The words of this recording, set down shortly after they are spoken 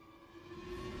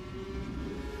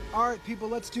All right, people,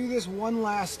 let's do this one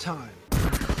last time.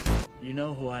 You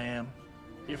know who I am.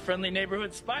 Your friendly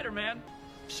neighborhood Spider-Man.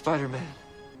 Spider-Man.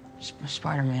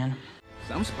 Spider-Man.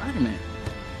 I'm Spider-Man.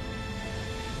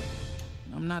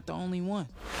 I'm not the only one.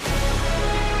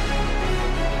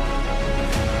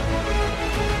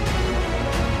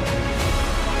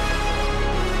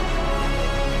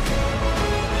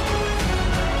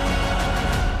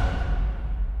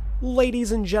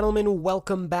 Ladies and gentlemen,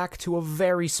 welcome back to a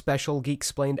very special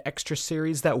Geeksplained extra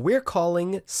series that we're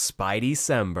calling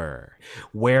Spideycember,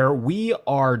 where we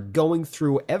are going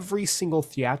through every single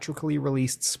theatrically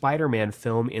released Spider-Man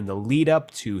film in the lead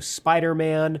up to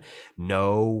Spider-Man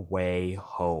No Way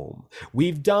Home.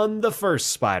 We've done the first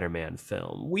Spider-Man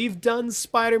film. We've done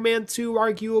Spider-Man 2,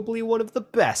 arguably one of the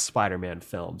best Spider-Man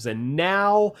films. And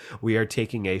now we are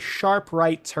taking a sharp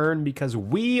right turn because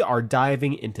we are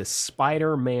diving into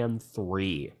Spider-Man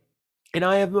 3. And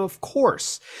I am, of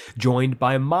course, joined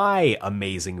by my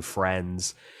amazing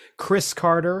friends, Chris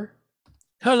Carter.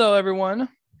 Hello, everyone.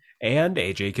 And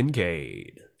AJ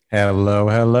Kincaid. Hello,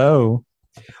 hello.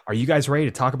 Are you guys ready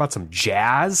to talk about some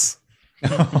jazz?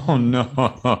 Oh,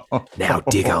 no. Now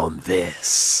dig on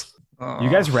this. You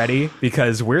guys ready?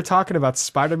 Because we're talking about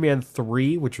Spider-Man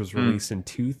 3, which was released in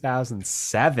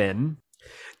 2007.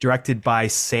 Directed by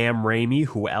Sam Raimi.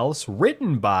 Who else?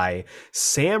 Written by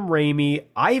Sam Raimi,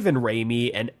 Ivan Raimi,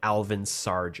 and Alvin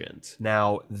Sargent.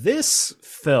 Now, this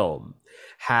film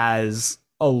has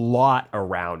a lot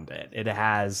around it. It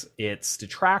has its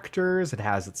detractors. It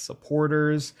has its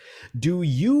supporters. Do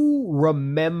you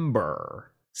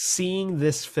remember seeing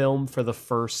this film for the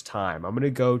first time? I'm going to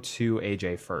go to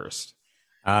AJ first.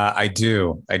 I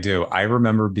do. I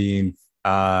remember being,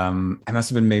 I must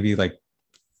have been maybe like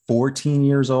 14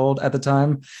 years old at the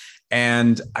time.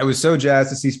 And I was so jazzed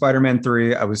to see Spider-Man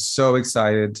 3. I was so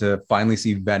excited to finally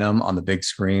see Venom on the big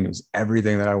screen. It was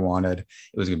everything that I wanted.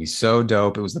 It was going to be so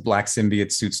dope. It was the Black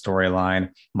Symbiote suit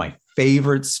storyline, my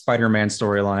favorite Spider-Man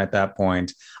storyline at that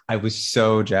point. I was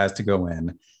so jazzed to go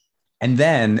in. And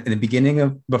then in the beginning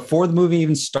of, before the movie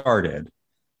even started,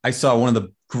 I saw one of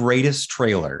the greatest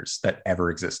trailers that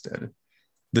ever existed.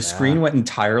 The screen went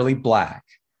entirely black,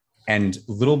 and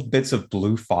little bits of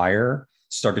blue fire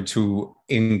started to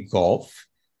engulf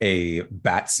a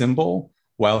bat symbol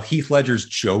while Heath Ledger's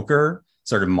Joker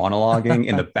started monologuing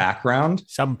in the background.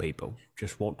 Some people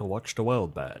just want to watch the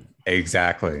world burn.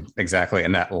 Exactly.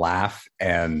 And that laugh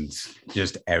and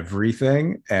just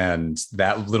everything. And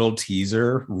that little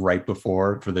teaser right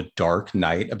before for The Dark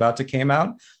Knight about to came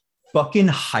out fucking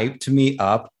hyped me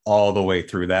up all the way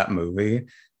through that movie.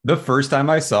 The first time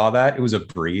I saw that, it was a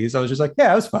breeze. I was just like,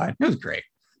 yeah, it was fine. It was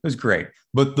great.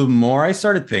 But the more I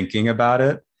started thinking about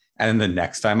it, and the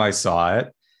next time I saw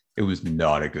it, it was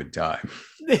not a good time.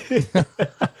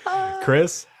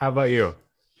 Chris, how about you?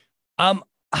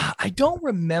 I don't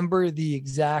remember the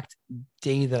exact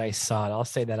day that I saw it. I'll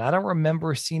say that. I don't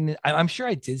remember seeing it. I'm sure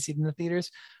I did see it in the theaters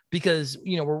because,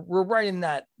 you know, we're right in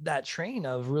that train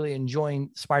of really enjoying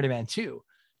Spider-Man 2.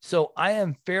 So I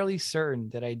am fairly certain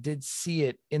that I did see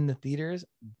it in the theaters,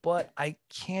 but I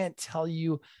can't tell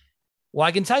you. Well,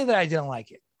 I can tell you that I didn't like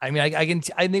it. I mean,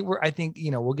 I think, you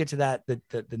know, we'll get to that, the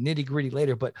nitty gritty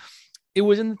later, but it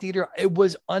was in the theater. It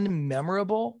was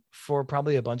unmemorable for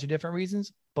probably a bunch of different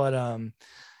reasons, but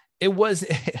it was,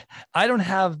 I don't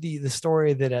have the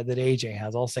story that AJ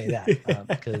has. I'll say that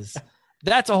because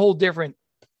that's a whole different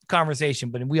conversation,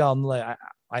 but we all know,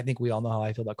 I think we all know how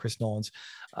I feel about Chris Nolan's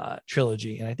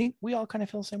trilogy. And I think we all kind of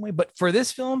feel the same way, but for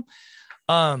this film,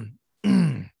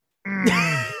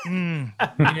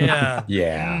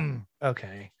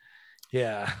 okay.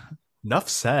 Yeah. Enough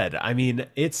said. I mean,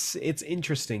 it's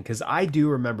interesting because I do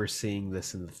remember seeing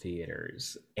this in the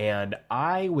theaters, and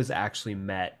I was actually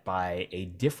met by a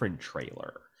different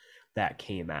trailer that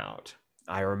came out.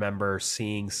 I remember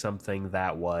seeing something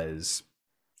that was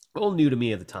a little new to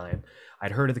me at the time.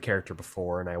 I'd heard of the character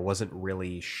before, and I wasn't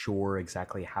really sure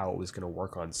exactly how it was going to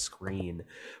work on screen.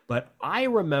 But I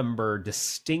remember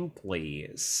distinctly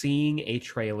seeing a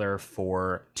trailer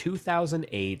for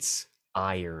 2008's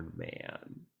Iron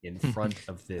Man in front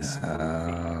of this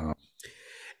movie.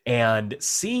 And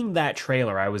seeing that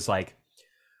trailer, I was like,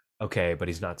 okay, but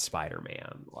he's not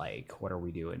Spider-Man. Like, what are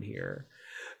we doing here?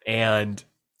 And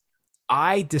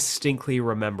I distinctly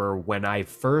remember when I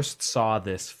first saw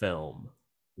this film,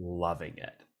 loving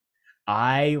it.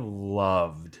 I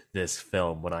loved this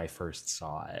film when I first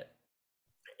saw it.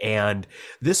 And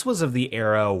this was of the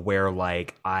era where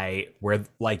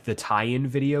the tie-in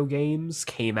video games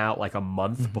came out like a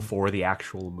month before the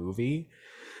actual movie.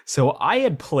 So I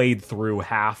had played through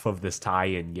half of this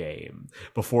tie-in game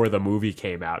before the movie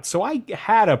came out. So I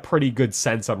had a pretty good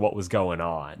sense on what was going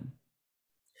on.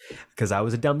 Because I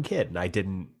was a dumb kid and I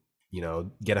didn't,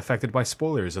 get affected by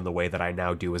spoilers in the way that I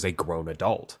now do as a grown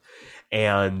adult.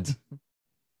 And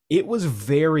it was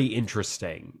very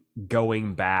interesting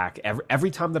going back. Every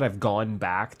time that I've gone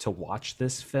back to watch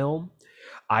this film,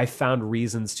 I found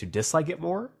reasons to dislike it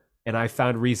more, and I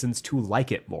found reasons to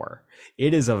like it more.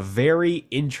 It is a very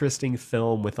interesting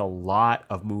film with a lot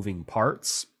of moving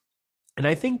parts. And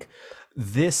I think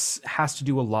this has to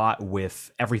do a lot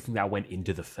with everything that went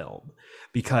into the film.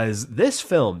 Because this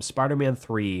film, Spider-Man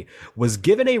 3, was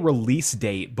given a release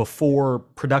date before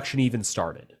production even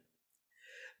started.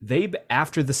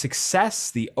 After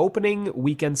the opening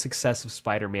weekend success of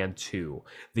Spider-Man 2,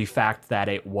 the fact that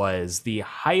it was the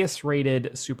highest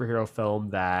rated superhero film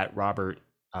that Roger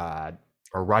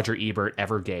Ebert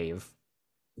ever gave,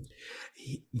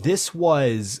 this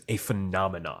was a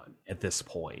phenomenon at this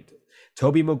point.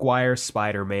 Tobey Maguire,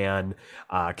 Spider-Man,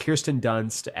 Kirsten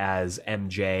Dunst as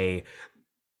MJ,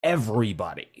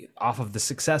 everybody, off of the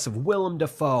success of Willem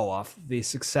Dafoe, off the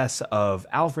success of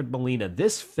Alfred Molina,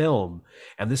 this film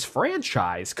and this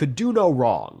franchise could do no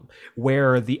wrong.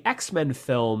 Where the X-Men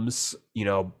films,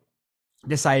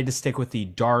 decided to stick with the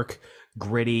dark,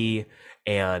 gritty,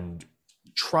 and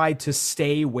tried to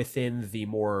stay within the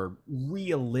more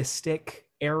realistic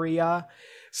area,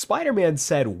 Spider-Man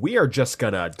said, we are just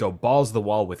gonna go balls to the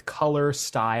wall with color,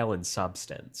 style, and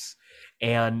substance.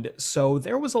 And so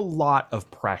there was a lot of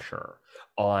pressure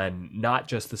on not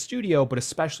just the studio, but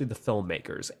especially the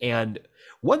filmmakers. And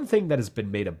one thing that has been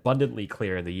made abundantly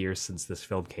clear in the years since this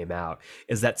film came out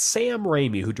is that Sam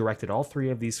Raimi, who directed all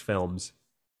three of these films,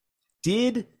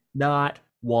 did not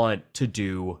want to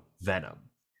do Venom.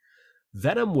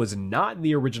 Venom was not in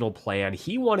the original plan.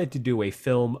 He wanted to do a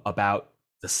film about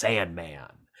the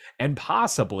Sandman and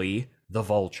possibly the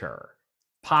Vulture.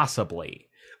 Possibly.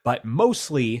 But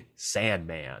mostly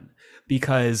Sandman,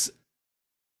 because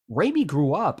Raimi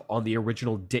grew up on the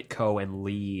original Ditko and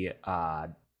Lee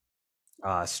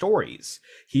stories.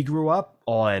 He grew up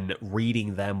on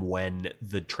reading them when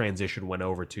the transition went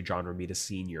over to John Romita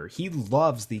Sr. He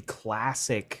loves the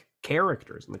classic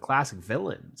characters and the classic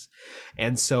villains.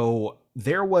 And so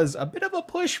there was a bit of a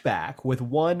pushback with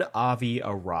one Avi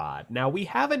Arad. Now, we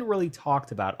haven't really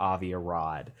talked about Avi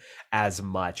Arad as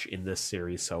much in this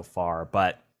series so far,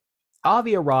 but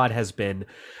Avi Arad has been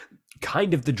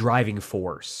kind of the driving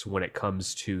force when it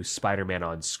comes to Spider-Man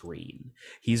on screen.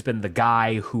 He's been the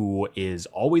guy who is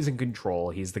always in control.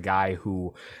 He's the guy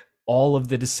who all of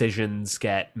the decisions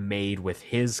get made with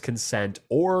his consent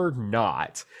or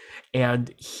not.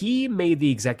 And he made the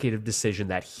executive decision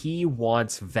that he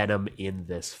wants Venom in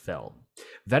this film.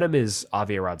 Venom is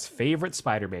Avi Arad's favorite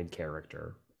Spider-Man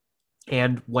character.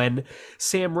 And when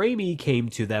Sam Raimi came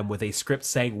to them with a script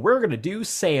saying, we're going to do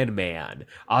Sandman,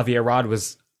 Avi Arad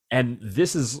was, and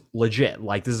this is legit,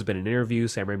 like this has been an interview,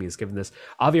 Sam Raimi has given this,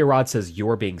 Avi Arad says,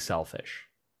 you're being selfish.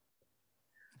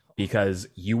 Because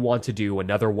you want to do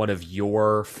another one of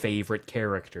your favorite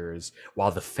characters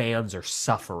while the fans are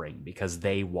suffering because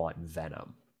they want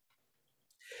Venom.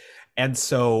 And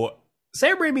so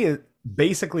Sam Raimi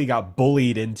basically got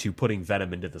bullied into putting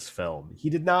Venom into this film. He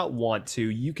did not want to.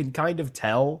 You can kind of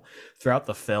tell throughout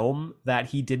the film that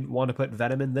he didn't want to put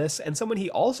Venom in this. And someone he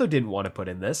also didn't want to put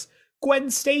in this, Gwen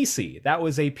Stacy. That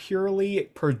was a purely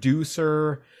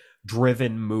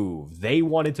producer-driven move. They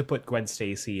wanted to put Gwen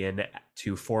Stacy in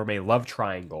to form a love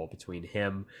triangle between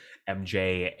him,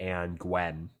 MJ, and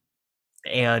Gwen.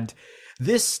 And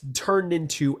this turned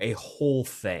into a whole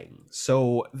thing.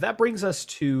 So that brings us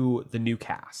to the new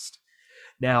cast.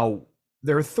 Now,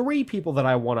 there are three people that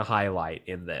I want to highlight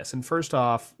in this. And first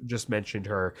off, just mentioned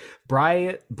her,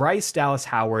 Bryce Dallas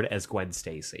Howard as Gwen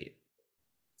Stacy.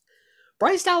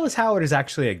 Bryce Dallas Howard is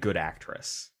actually a good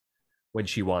actress when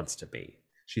she wants to be.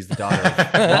 She's the daughter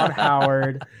of Ron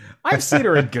Howard. I've seen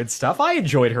her in good stuff. I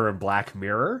enjoyed her in Black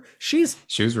Mirror. She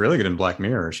was really good in Black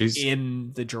Mirror. She's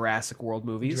in the Jurassic World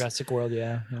movies. Jurassic World,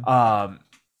 yeah.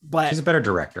 But she's a better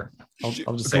director. I'll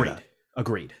just say that.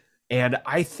 Agreed. And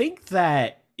I think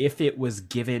that if it was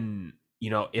given,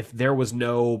 if there was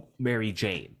no Mary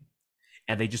Jane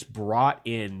and they just brought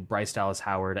in Bryce Dallas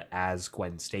Howard as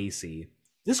Gwen Stacy,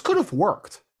 this could have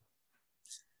worked.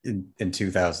 In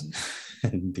 2000,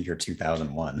 in the year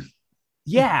 2001.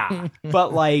 Yeah.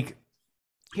 But like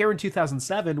here in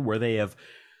 2007, where they have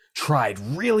tried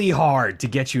really hard to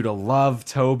get you to love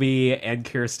Toby and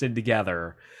Kirsten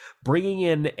together, bringing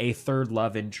in a third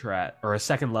love interest or a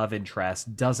second love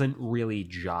interest doesn't really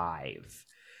jive.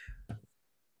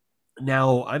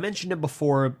 Now, I mentioned it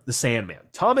before, the Sandman.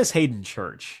 Thomas Hayden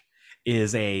Church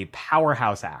is a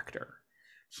powerhouse actor.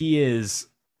 He is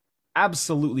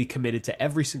absolutely committed to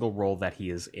every single role that he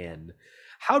is in.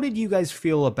 How did you guys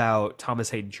feel about Thomas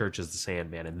Hayden Church as the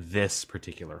Sandman in this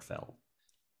particular film?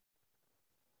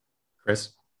 Chris?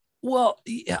 Well,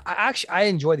 yeah, I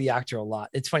enjoy the actor a lot.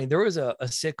 It's funny. There was a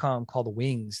sitcom called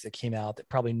Wings that came out that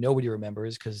probably nobody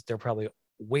remembers because they're probably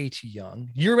way too young.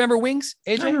 You remember Wings,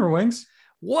 AJ? I remember Wings.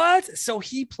 What? So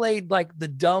he played like the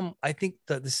dumb, I think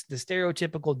the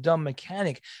stereotypical dumb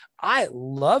mechanic. I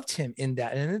loved him in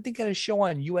that. And I think he had a show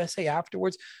on USA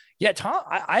afterwards. Yeah, Tom,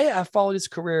 I have followed his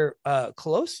career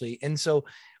closely. And so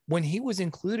when he was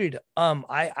included,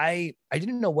 I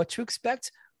didn't know what to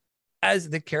expect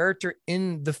as the character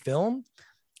in the film.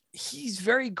 He's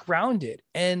very grounded,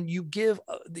 and you give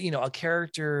a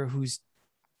character who's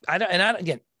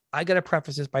again, I got to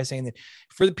preface this by saying that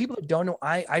for the people that don't know,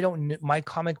 I don't, my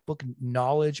comic book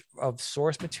knowledge of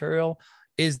source material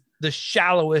is the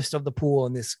shallowest of the pool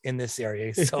in this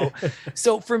area.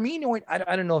 So for me, knowing,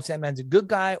 I don't know if Sandman's a good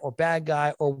guy or bad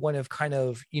guy or one of kind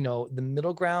of, the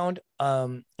middle ground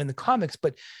in the comics,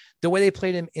 but the way they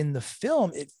played him in the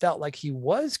film, it felt like he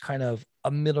was kind of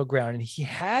a middle ground, and he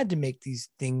had to make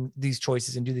these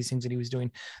choices and do these things that he was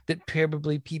doing that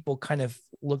probably people kind of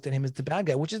looked at him as the bad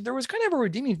guy, which is, there was kind of a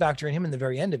redeeming factor in him in the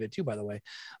very end of it too, by the way.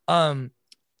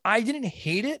 I didn't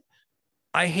hate it.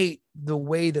 I hate the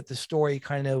way that the story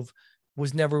kind of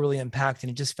was never really impacted.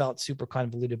 It just felt super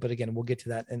convoluted. But again, we'll get to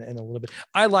that in a little bit.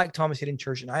 I like Thomas Hayden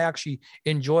Church, and I actually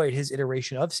enjoyed his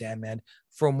iteration of Sandman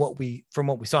from what we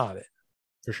saw of it.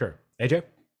 For sure. AJ?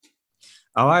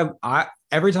 Oh, I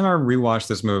every time I rewatch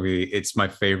this movie, it's my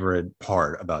favorite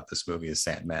part about this movie is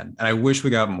Sandman. And I wish we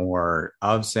got more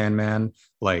of Sandman.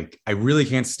 Like, I really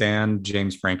can't stand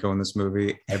James Franco in this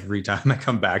movie. Every time I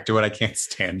come back to it, I can't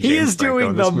stand James He is Franco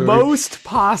doing the most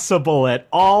possible at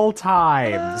all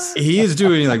times. He is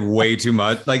doing like way too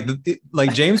much.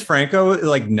 Like James Franco,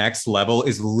 like next level,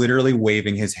 is literally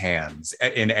waving his hands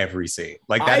in every scene.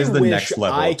 Like that is the next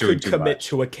level. I could commit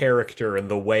to a character in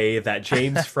the way that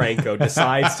James Franco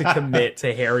decides to commit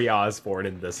to Harry Osborn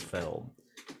in this film.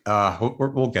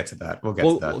 We'll get to that. We'll get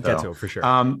to it for sure.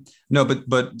 No,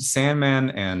 but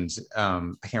Sandman and I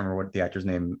can't remember what the actor's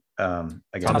name again.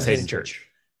 Thomas Hayden Church.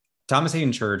 Thomas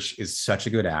Hayden Church is such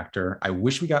a good actor. I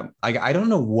wish we got. I don't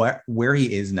know where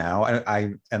he is now.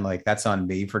 I and like that's on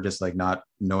me for just like not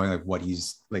knowing like what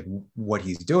he's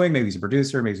doing. Maybe he's a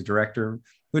producer. Maybe he's a director.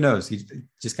 Who knows? He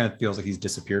just kind of feels like he's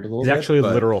disappeared a little. He's bit, actually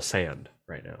literal sand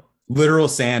right now. Literal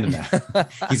sand now.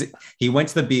 He went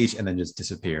to the beach and then just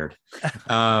disappeared.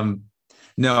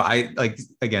 No, I like,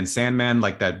 again, Sandman,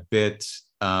 like that bit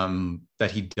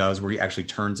that he does where he actually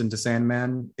turns into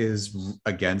Sandman is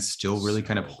again still really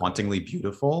kind of hauntingly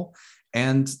beautiful.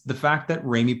 And the fact that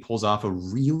Raimi pulls off a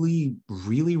really,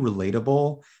 really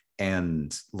relatable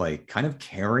and like kind of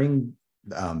caring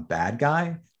bad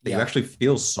guy that you actually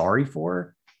feel sorry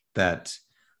for, that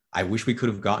I wish we could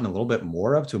have gotten a little bit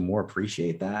more of to more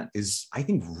appreciate, that is, I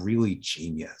think, really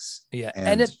genius. Yeah.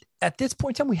 And at this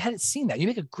point in time, we hadn't seen that. You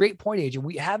make a great point, Agent.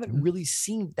 We haven't really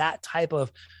seen that type of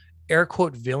air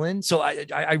quote villain. So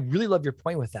I really love your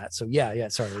point with that. So yeah.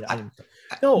 Sorry.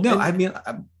 I mean,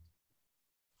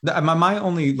 my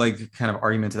only like kind of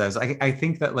argument to that is I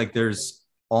think that like there's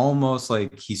almost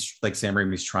like he's like Sam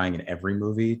Raimi's trying in every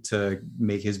movie to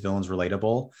make his villains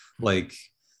relatable. Like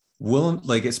Willem,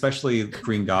 like especially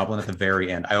Green Goblin at the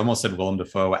very end. I almost said Willem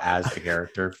Dafoe as the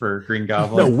character for Green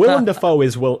Goblin. No, Willem Dafoe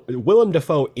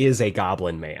is a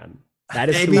Goblin man. That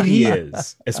is who he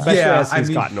is, especially as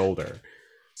he's gotten older.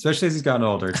 Especially as he's gotten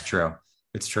older, it's true.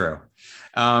 It's true.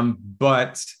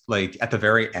 But like at the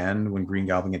very end, when Green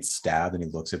Goblin gets stabbed and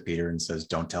he looks at Peter and says,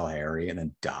 "Don't tell Harry," and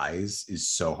then dies, is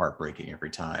so heartbreaking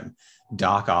every time.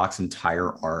 Doc Ock's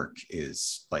entire arc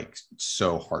is like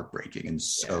so heartbreaking and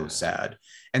so sad.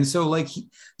 And so like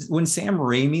when Sam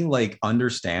Raimi like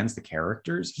understands the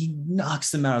characters, he knocks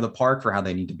them out of the park for how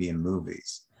they need to be in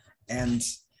movies. And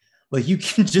like you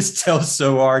can just tell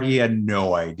so hard he had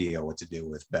no idea what to do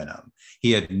with Venom.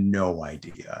 He had no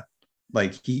idea.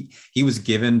 Like he was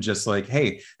given just like,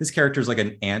 hey, this character is like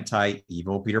an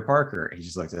anti-evil Peter Parker. He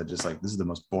just looked at it just like, this is the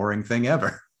most boring thing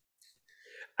ever.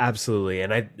 Absolutely.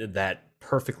 And that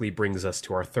perfectly brings us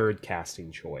to our third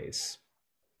casting choice,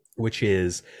 which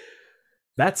is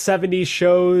that 70s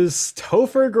show's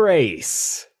Topher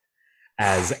Grace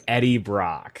as Eddie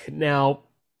Brock. Now,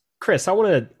 Chris, I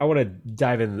want to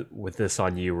dive in with this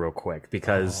on you real quick,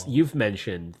 because you've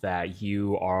mentioned that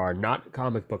you are not a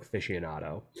comic book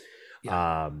aficionado.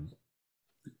 Yeah.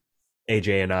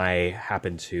 AJ and I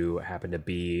happen to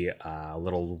be a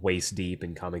little waist deep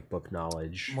in comic book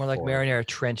knowledge. More like Marinara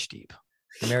Trench Deep.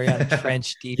 Mariana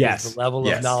Trench Deep is the level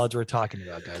of knowledge we're talking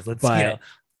about, guys.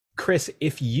 Chris,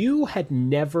 if you had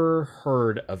never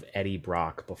heard of Eddie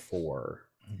Brock before,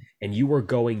 and you were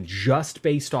going just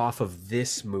based off of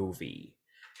this movie,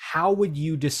 how would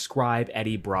you describe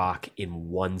Eddie Brock in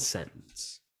one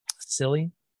sentence?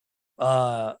 Silly.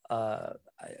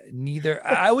 Neither.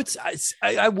 I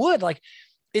would like.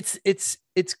 It's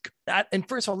and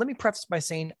first of all, let me preface by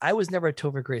saying I was never a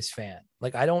Topher Grace fan.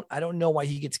 Like I don't know why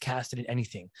he gets casted in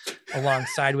anything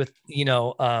alongside with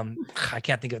I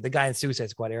can't think of the guy in Suicide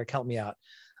Squad. Eric, help me out.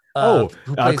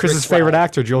 Chris's favorite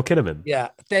actor, Joel Kinnaman. Yeah,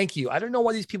 thank you. I don't know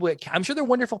why these people I'm sure they're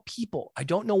wonderful people. I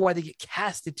don't know why they get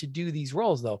casted to do these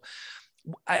roles though.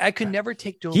 I could never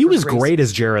take Topher. He was great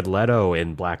as Jared Leto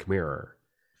in Black Mirror.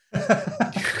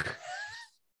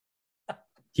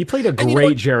 He played a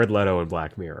great Jared Leto in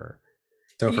Black Mirror.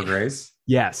 Topher Grace?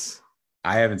 Yes.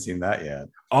 I haven't seen that yet.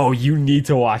 Oh, you need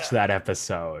to watch that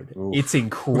episode. Oof. It's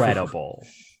incredible.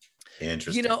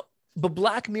 Interesting. But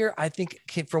Black Mirror, I think,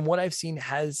 from what I've seen,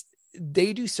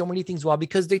 they do so many things well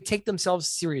because they take themselves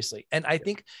seriously. And I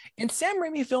think in Sam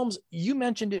Raimi films, you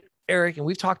mentioned it, Eric, and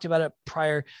we've talked about it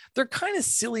prior. They're kind of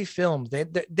silly films.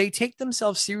 They take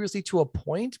themselves seriously to a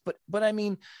point, but I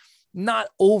mean, not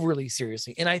overly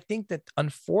seriously. And I think that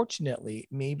unfortunately,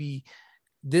 maybe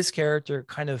this character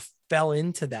kind of fell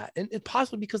into that, and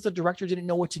possibly because the director didn't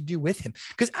know what to do with him.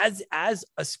 Because as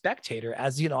a spectator,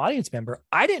 as an audience member,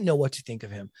 I didn't know what to think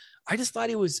of him. I just thought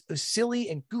he was silly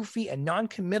and goofy and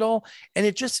non-committal, and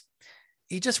it just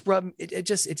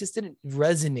didn't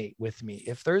resonate with me.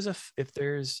 If there's a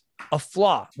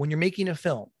flaw when you're making a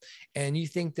film, and you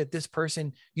think that this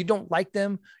person, you don't like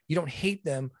them, you don't hate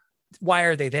them, why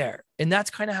are they there? And that's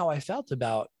kind of how I felt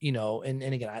about, and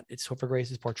again, it's Topher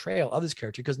Grace's portrayal of this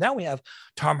character, because now we have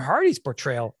Tom Hardy's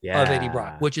portrayal of Eddie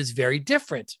Brock, which is very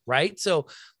different, right? So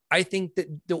I think that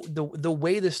the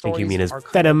way the stories you mean is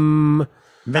Venom.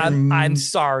 I'm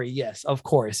sorry, yes, of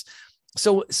course.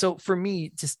 So for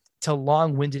me, just to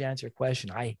long-winded answer your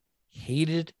question, I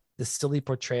hated the silly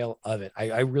portrayal of it.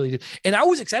 I really did. And I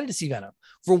was excited to see Venom.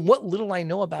 From what little I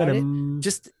know about it,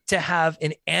 just to have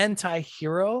an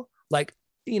anti-hero, like,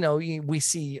 we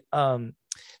see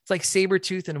it's like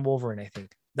Sabretooth and Wolverine, I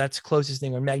think. That's the closest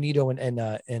thing, or Magneto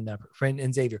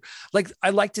and Xavier. Like, I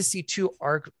like to see two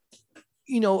a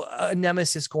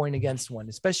nemesis going against one,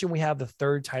 especially when we have the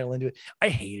third title into it. I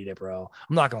hated it, bro.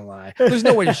 I'm not gonna lie. There's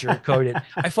no way to sugarcoat it.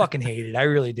 I fucking hated it. I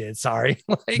really did. Sorry.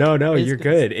 No, you're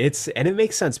good. And it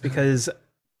makes sense because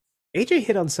AJ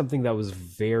hit on something that was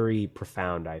very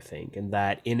profound, I think, and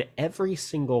that in every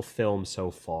single film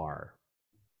so far,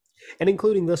 and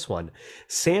including this one,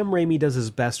 Sam Raimi does his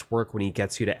best work when he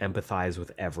gets you to empathize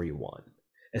with everyone,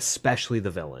 especially the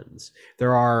villains.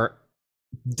 There are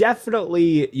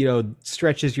definitely,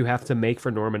 stretches you have to make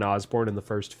for Norman Osborn in the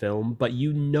first film, but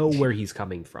you know where he's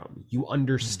coming from. You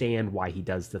understand why he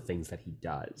does the things that he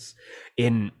does.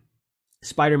 In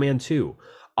Spider-Man 2,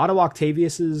 Otto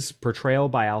Octavius's portrayal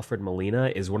by Alfred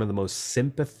Molina is one of the most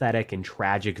sympathetic and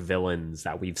tragic villains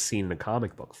that we've seen in a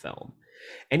comic book film.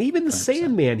 And even the 100%.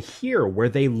 Sandman here, where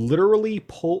they literally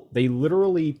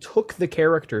took the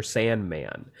character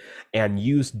Sandman and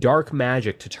used dark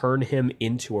magic to turn him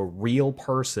into a real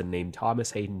person named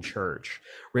Thomas Hayden Church,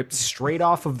 ripped straight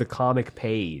off of the comic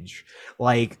page.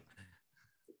 Like,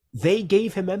 they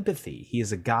gave him empathy. He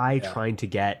is a guy trying to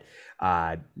get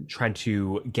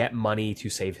money to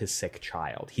save his sick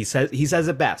child. He says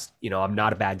it best, I'm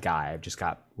not a bad guy. I've just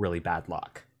got really bad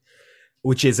luck.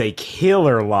 Which is a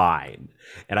killer line.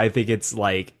 And I think it's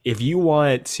like, if you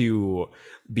want to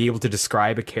be able to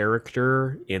describe a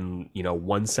character in,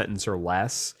 one sentence or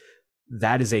less,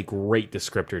 that is a great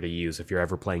descriptor to use if you're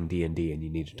ever playing D&D and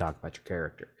you need to talk about your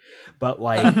character. But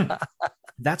like,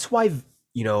 that's why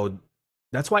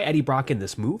Eddie Brock in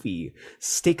this movie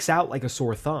sticks out like a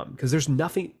sore thumb, because there's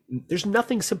nothing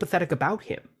sympathetic about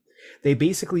him. They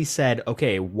basically said,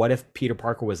 okay, what if Peter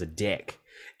Parker was a dick?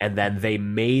 And then they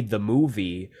made the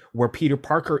movie where Peter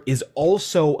Parker is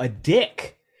also a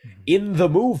dick in the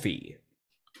movie.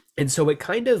 And so it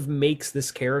kind of makes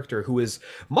this character, who is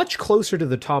much closer to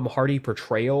the Tom Hardy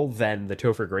portrayal than the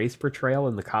Topher Grace portrayal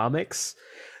in the comics,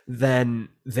 then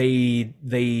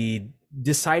they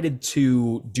decided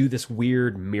to do this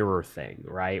weird mirror thing,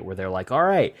 right? Where they're like, all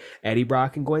right, Eddie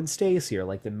Brock and Gwen Stacy are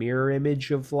like the mirror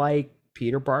image of like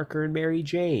Peter Parker and Mary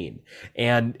Jane,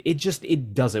 and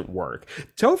it doesn't work.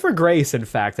 Topher Grace, in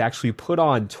fact, actually put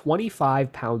on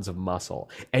 25 pounds of muscle,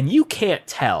 and you can't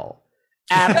tell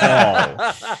at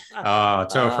all. Oh,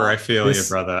 Topher, I feel you,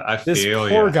 brother. I This feel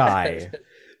poor you. guy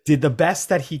did the best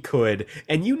that he could,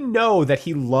 and you know that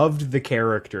he loved the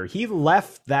character. He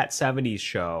left that 70s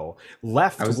show,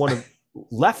 left one of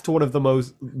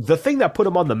the thing that put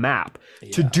him on the map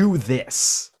to do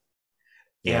this.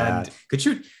 Yeah. And could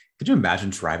you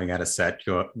imagine driving out a set,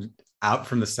 go out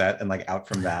from the set and like out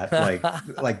from that,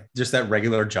 like just that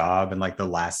regular job and like the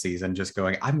last season, just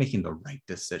going, I'm making the right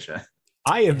decision.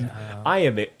 I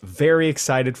am very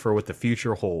excited for what the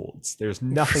future holds. There's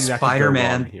nothing that can go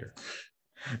wrong here.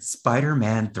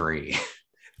 Spider-Man 3.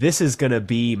 This is going to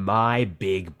be my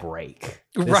big break.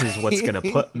 This is what's going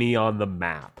to put me on the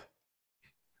map.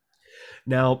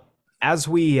 Now, as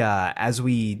we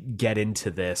get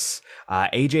into this,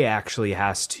 AJ actually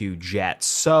has to jet.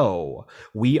 So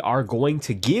we are going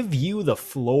to give you the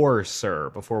floor, sir,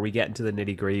 before we get into the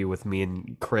nitty-gritty with me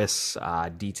and Chris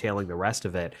detailing the rest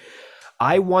of it.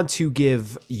 I want to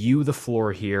give you the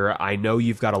floor here. I know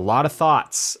you've got a lot of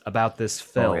thoughts about this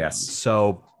film. Oh, yes.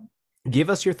 So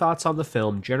give us your thoughts on the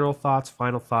film, general thoughts,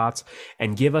 final thoughts,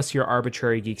 and give us your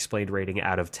arbitrary Geek Explained rating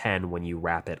out of 10 when you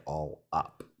wrap it all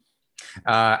up.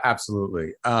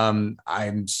 Absolutely.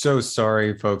 I'm so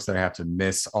sorry, folks, that I have to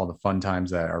miss all the fun times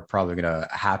that are probably going to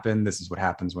happen. This is what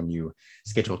happens when you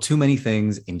schedule too many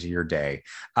things into your day.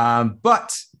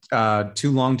 But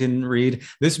too long didn't read.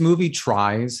 This movie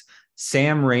tries.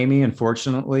 Sam Raimi,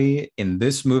 unfortunately, in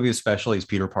this movie especially, is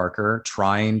Peter Parker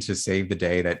trying to save the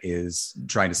day that is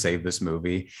trying to save this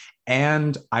movie.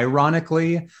 And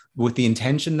ironically, with the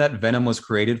intention that Venom was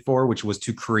created for, which was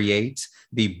to create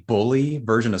the bully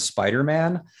version of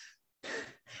Spider-Man,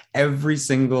 every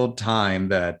single time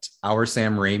that our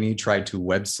Sam Raimi tried to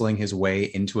web sling his way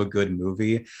into a good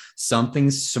movie, something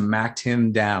smacked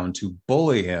him down to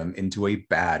bully him into a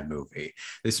bad movie.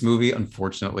 This movie,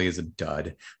 unfortunately, is a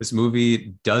dud. This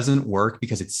movie doesn't work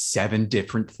because it's 7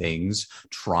 different things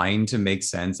trying to make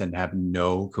sense and have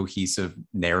no cohesive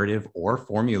narrative or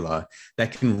formula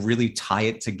that can really tie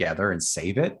it together and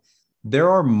save it.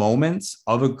 There are moments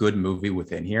of a good movie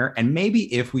within here. And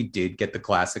maybe if we did get the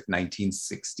classic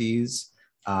 1960s,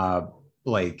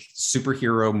 like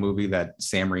superhero movie that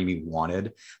Sam Raimi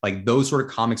wanted, like those sort of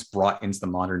comics brought into the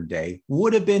modern day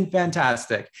would have been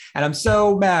fantastic. And I'm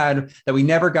so mad that we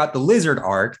never got the Lizard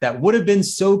arc that would have been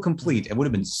so complete. It would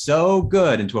have been so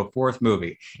good into a 4th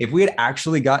movie. If we had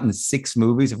actually gotten 6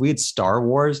 movies, if we had Star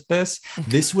Wars this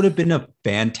would have been a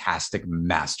fantastic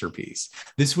masterpiece.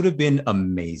 This would have been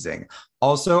amazing.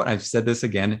 Also, and I've said this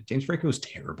again, James Franco is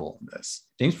terrible in this.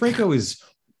 James Franco is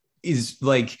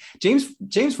like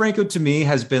James Franco to me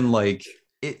has been like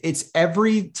it's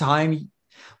every time.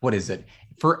 What is it?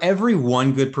 For every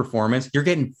one good performance, you're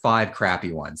getting 5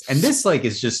 crappy ones, and this like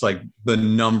is just like the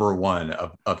number one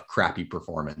of crappy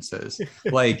performances.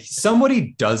 Like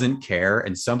somebody doesn't care,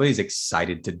 and somebody's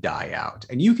excited to die out,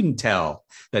 and you can tell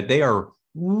that they are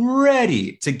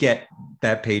ready to get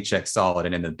that paycheck solid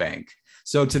and in the bank.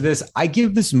 So to this, I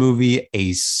give this movie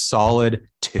a solid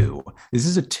 2. This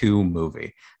is a 2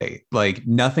 movie. Like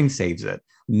nothing saves it.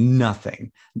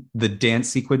 Nothing. The dance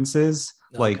sequences,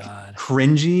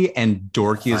 cringy and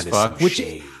dorky as fuck.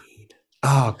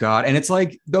 Oh God. And it's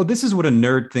like, though, this is what a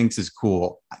nerd thinks is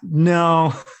cool.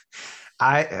 No.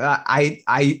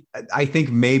 I think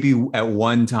maybe at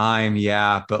one time,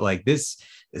 yeah, but like this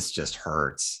just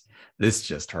hurts. This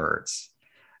just hurts.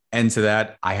 And to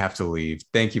that, I have to leave.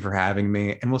 Thank you for having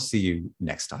me, and we'll see you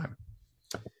next time.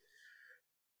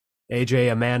 AJ,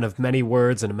 a man of many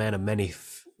words and a man of many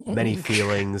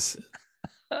feelings.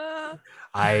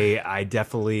 I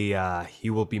definitely, he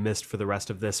will be missed for the rest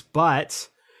of this, but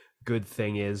good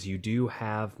thing is you do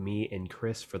have me and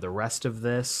Chris for the rest of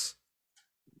this.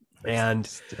 And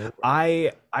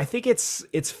I think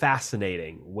it's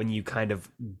fascinating when you kind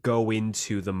of go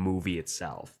into the movie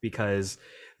itself, because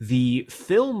the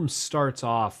film starts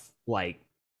off like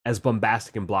as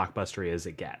bombastic and blockbustery as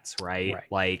it gets, right?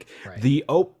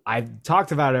 I've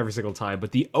talked about it every single time,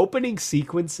 but the opening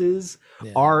sequences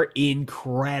are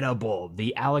incredible.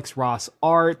 The Alex Ross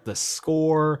art, the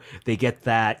score, they get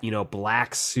that,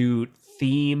 black suit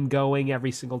theme going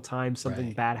every single time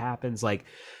something bad happens. Like,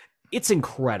 it's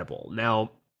incredible.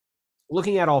 Now,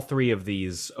 looking at all 3 of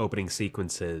these opening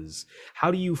sequences,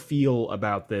 how do you feel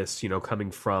about this,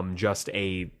 coming from just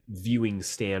a viewing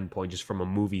standpoint, just from a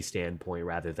movie standpoint,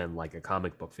 rather than like a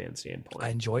comic book fan standpoint? I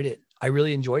enjoyed it. I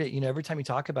really enjoyed it. Every time you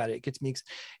talk about it,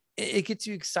 it gets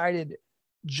you excited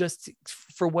just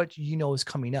for what is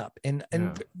coming up. And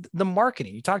the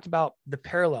marketing, you talked about the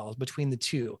parallels between the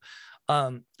two.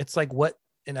 It's like what,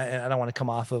 and I don't want to come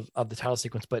off of the title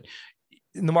sequence, but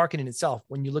in the marketing itself,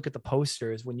 when you look at the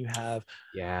posters, when you have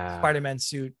Spider-Man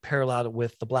suit paralleled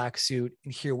with the black suit,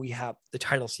 and here we have the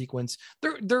title sequence,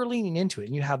 they're leaning into it.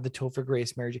 And you have the Topher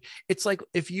Grace Mary Jane. It's like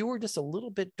if you were just a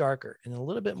little bit darker and a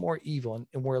little bit more evil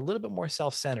and we're a little bit more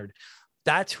self-centered,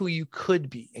 that's who you could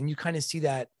be. And you kind of see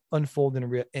that unfold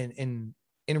in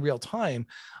real time,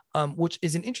 which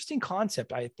is an interesting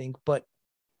concept, I think. But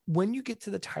when you get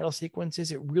to the title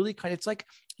sequences, it really it's like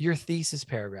your thesis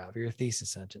paragraph or your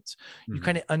thesis sentence. Mm-hmm. You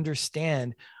kind of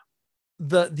understand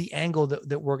the angle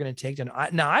that we're going to take. And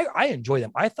I enjoy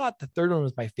them. I thought the third one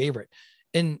was my favorite.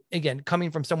 And again, coming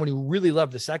from someone who really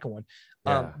loved the second one,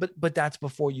 but that's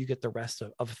before you get the rest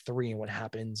of 3 and what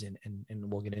happens, and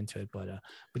we'll get into it. But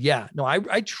yeah, no,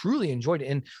 I truly enjoyed it.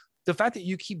 And the fact that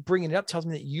you keep bringing it up tells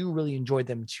me that you really enjoyed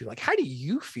them too. Like, how do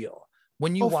you feel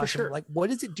when you watch them? Like,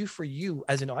 what does it do for you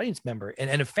as an audience member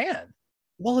and a fan?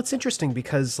 Well, it's interesting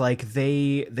because like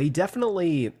they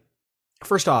definitely,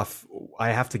 first off,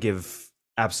 I have to give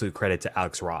absolute credit to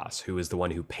Alex Ross, who is the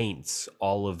one who paints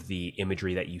all of the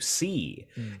imagery that you see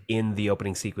in the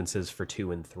opening sequences for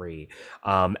 2 and 3.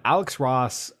 Alex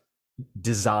Ross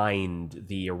designed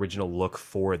the original look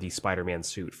for the Spider-Man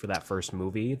suit for that first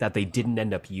movie that they didn't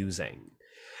end up using.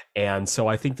 And so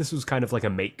I think this was kind of like a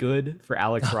make good for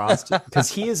Alex Ross,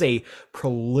 because he is a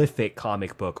prolific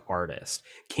comic book artist.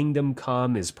 Kingdom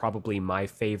Come is probably my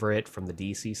favorite from the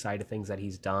DC side of things that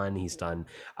he's done. He's done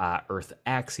Earth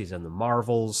X, he's done the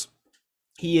Marvels.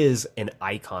 He is an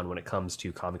icon when it comes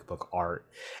to comic book art,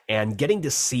 and getting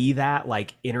to see that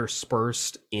like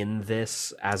interspersed in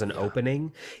this as an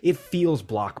opening, it feels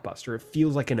blockbuster. It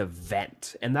feels like an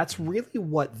event. And that's really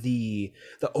what the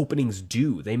openings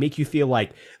do. They make you feel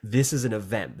like this is an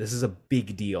event. This is a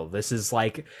big deal. This is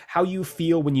like how you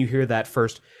feel when you hear that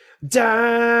first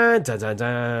dun, dun, dun,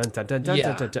 dun, dun, dun, dun,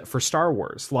 dun, dun, dun, for Star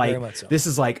Wars. Like so. This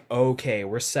is like, okay,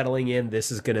 we're settling in.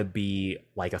 This is going to be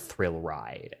like a thrill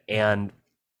ride. And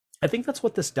I think that's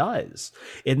what this does,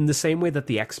 in the same way that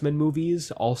the X-Men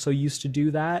movies also used to do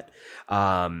that.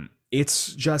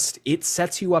 It's just, it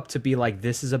sets you up to be like,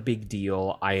 this is a big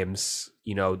deal. I am,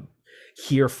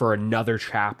 here for another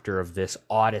chapter of this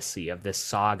odyssey, of this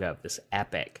saga, of this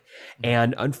epic.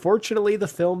 And unfortunately, the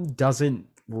film doesn't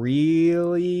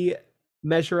really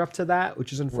measure up to that,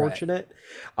 which is unfortunate.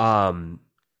 Right.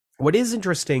 What is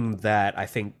interesting that I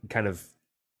think kind of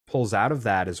pulls out of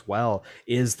that as well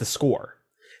is the score.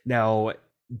 Now,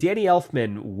 Danny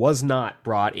Elfman was not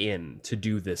brought in to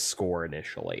do this score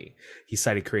initially. He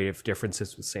cited creative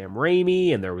differences with Sam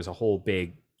Raimi, and there was a whole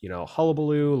big,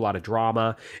 hullabaloo, a lot of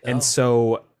drama. Oh. And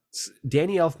so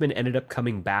Danny Elfman ended up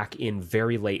coming back in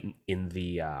very late in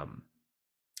the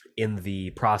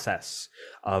process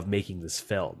of making this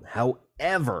film.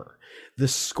 However, the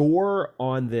score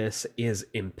on this is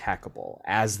impeccable,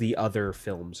 as the other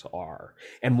films are.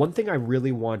 And one thing I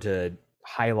really want to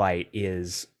highlight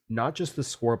is not just the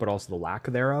score, but also the lack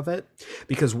thereof it.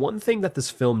 Because one thing that this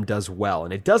film does well,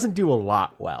 and it doesn't do a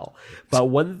lot well, but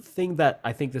one thing that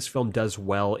I think this film does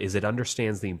well is it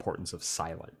understands the importance of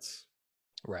silence.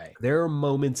 Right. There are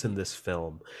moments in this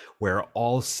film where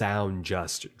all sound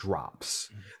just drops.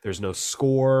 There's no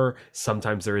score.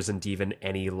 Sometimes there isn't even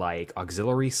any like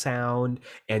auxiliary sound,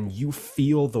 and you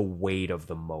feel the weight of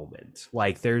the moment.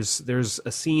 Like there's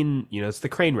a scene, it's the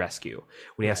crane rescue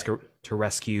when he has to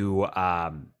rescue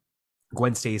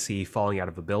Gwen Stacy falling out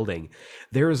of a building.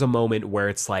 There is a moment where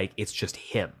it's like it's just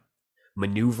him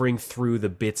maneuvering through the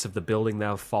bits of the building that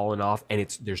have fallen off, and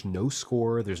there's no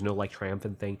score, there's no like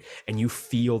triumphant thing, and you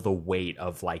feel the weight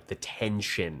of like the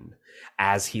tension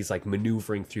as he's like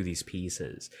maneuvering through these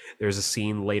pieces. There's a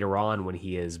scene later on when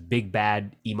he is big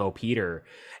bad emo Peter,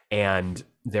 and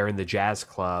they're in the jazz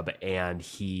club, and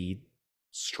he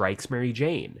strikes Mary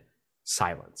Jane.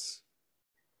 Silence,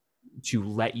 to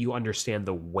let you understand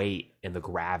the weight and the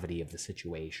gravity of the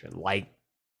situation. Like,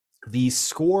 the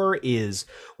score is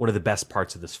one of the best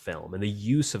parts of this film, and the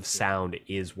use of sound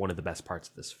is one of the best parts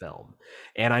of this film.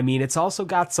 And I mean, it's also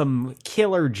got some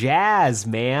killer jazz,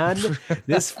 man.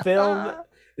 This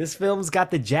film's got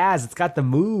the jazz, it's got the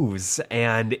moves,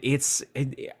 and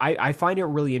I find it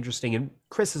really interesting. And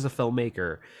Chris, is a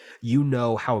filmmaker,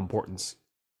 how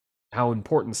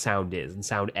important sound is, and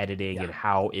sound editing, and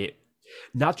how it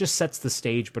not just sets the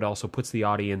stage, but also puts the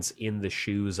audience in the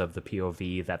shoes of the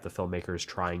POV that the filmmaker is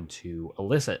trying to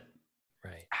elicit.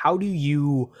 Right.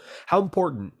 How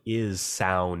important is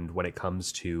sound when it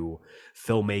comes to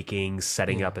filmmaking,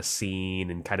 setting up a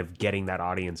scene, and kind of getting that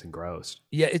audience engrossed?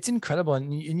 Yeah, it's incredible.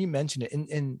 And you mentioned it.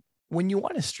 And when you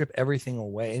want to strip everything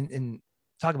away and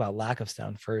talk about lack of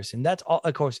sound first, and that's all,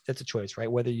 of course, that's a choice, right?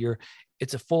 Whether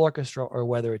it's a full orchestra or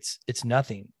whether it's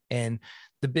nothing. And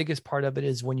the biggest part of it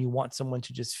is when you want someone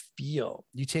to just feel,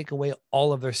 you take away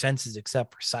all of their senses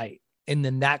except for sight. And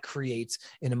then that creates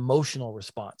an emotional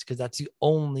response because that's the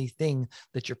only thing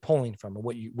that you're pulling from and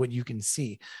what you can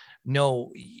see.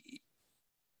 No.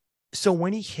 So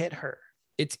when he hit her,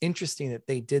 it's interesting that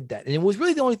they did that. And it was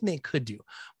really the only thing they could do.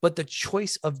 But the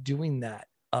choice of doing that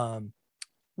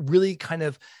really kind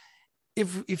of,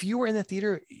 if you were in the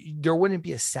theater, there wouldn't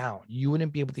be a sound. You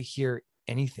wouldn't be able to hear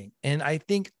anything. And I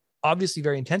think obviously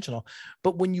very intentional,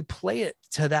 but when you play it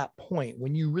to that point,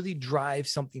 when you really drive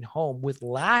something home with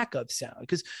lack of sound,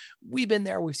 because we've been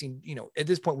there, we've seen, at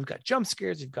this point, we've got jump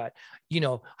scares, we've got,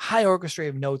 high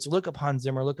orchestrated notes, look up Hans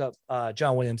Zimmer, look up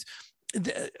John Williams,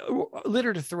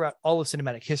 littered throughout all of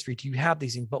cinematic history. Do you have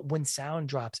these things? But when sound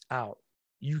drops out,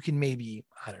 you can maybe,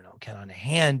 I don't know, count on a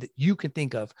hand that you can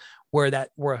think of where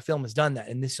a film has done that.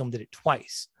 And this film did it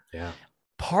twice. Yeah.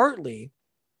 Partly,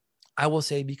 I will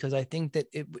say, because I think that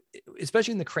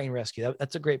especially in the crane rescue,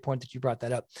 that's a great point that you brought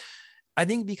that up. I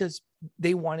think because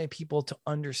they wanted people to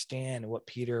understand what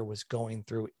Peter was going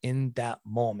through in that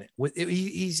moment.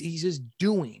 He's just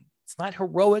doing. It's not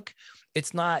heroic.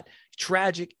 It's not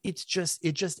tragic. It just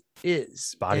is.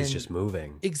 His body's just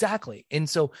moving. Exactly. And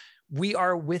so we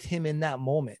are with him in that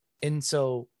moment. And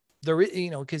so there,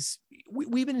 because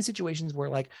we've been in situations where,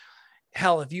 like,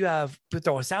 hell, if you have to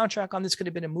throw a soundtrack on, this could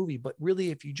have been a movie. But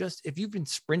really, if you've been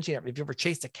sprinting, if you ever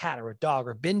chased a cat or a dog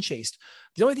or been chased,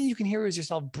 the only thing you can hear is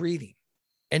yourself breathing.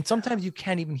 And sometimes you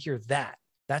can't even hear that.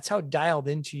 That's how dialed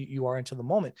into you are into the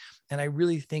moment. And I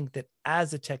really think that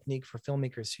as a technique for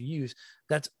filmmakers to use,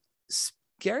 that's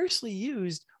scarcely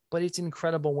used, but it's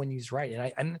incredible when used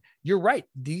right. And you're right.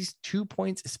 These 2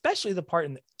 points, especially the part,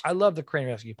 I love the crane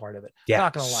rescue part of it. Yeah,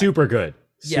 not gonna lie. super good.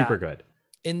 Yeah. Super good.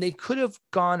 And they could have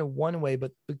gone one way,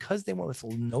 but because they went with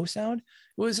no sound,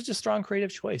 it was such a strong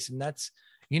creative choice. And that's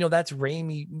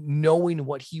Raimi knowing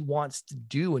what he wants to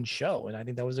do and show. And I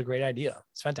think that was a great idea.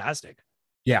 It's fantastic.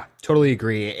 Yeah, totally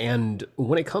agree. And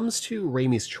when it comes to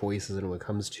Raimi's choices and when it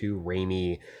comes to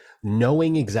Raimi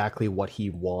knowing exactly what he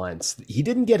wants, he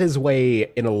didn't get his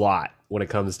way in a lot when it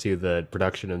comes to the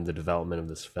production and the development of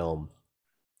this film.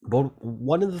 But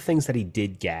one of the things that he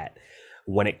did get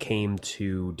when it came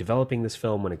to developing this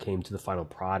film, when it came to the final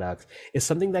product, is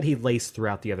something that he laced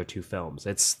throughout the other two films.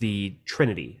 It's the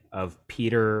trinity of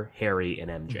Peter, Harry, and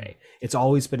MJ. It's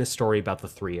always been a story about the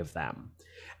three of them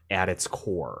at its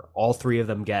core. All three of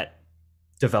them get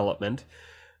development,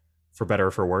 for better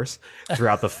or for worse,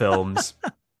 throughout the films.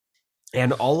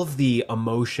 And all of the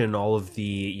emotion, all of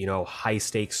the, high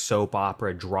stakes soap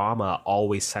opera drama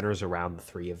always centers around the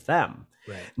three of them.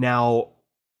 Right. Now,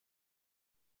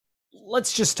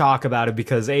 let's just talk about it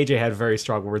because AJ had very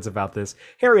strong words about this.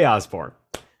 Harry Osborn.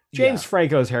 James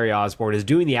Franco's Harry Osborn is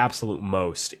doing the absolute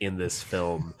most in this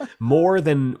film, more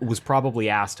than was probably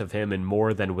asked of him and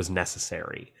more than was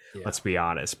necessary. Yeah. Let's be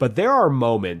honest. But there are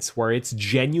moments where it's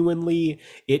genuinely,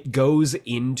 it goes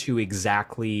into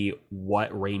exactly what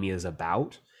Raimi is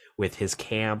about with his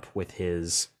camp, with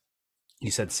his, you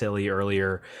said silly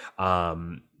earlier,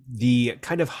 the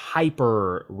kind of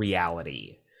hyper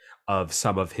reality of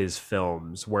some of his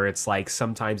films where it's like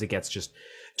sometimes it gets just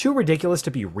too ridiculous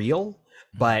to be real,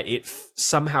 but it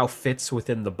somehow fits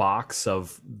within the box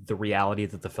of the reality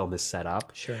that the film is set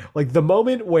up. Sure. Like the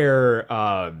moment where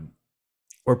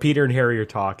Peter and Harry are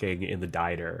talking in the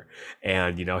diner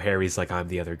and, Harry's like, I'm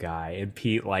the other guy. And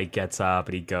Pete gets up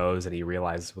and he goes and he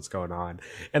realizes what's going on.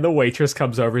 And the waitress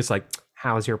comes over. He's like,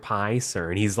 how's your pie, sir?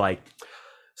 And he's like,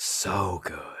 so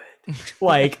good.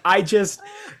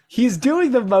 He's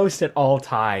doing the most at all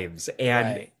times. And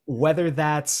right. Whether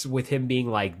that's with him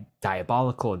being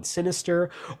diabolical and sinister,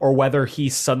 or whether he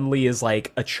suddenly is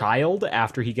like a child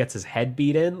after he gets his head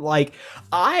beat in,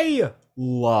 I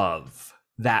love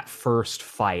that first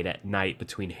fight at night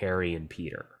between Harry and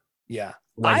Peter. Yeah.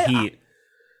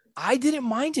 I didn't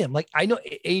mind him. I know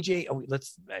AJ,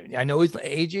 I know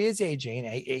AJ is AJ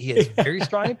and he has very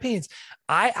strong opinions.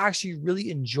 I actually really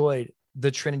enjoyed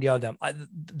the trinity of them.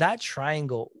 That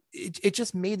triangle, it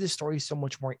just made the story so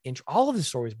much more interesting. All of the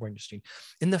stories more interesting.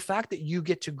 And the fact that you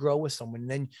get to grow with someone,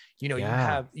 and then,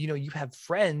 you have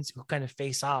friends who kind of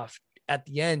face off at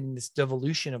the end in this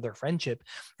devolution of their friendship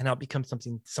and how it becomes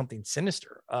something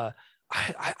sinister.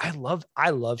 I love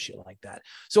shit like that.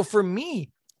 So for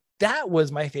me, that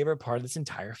was my favorite part of this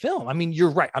entire film. I mean,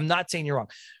 you're right. I'm not saying you're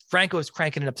wrong. Franco is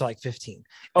cranking it up to 15.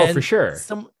 Oh, and for sure.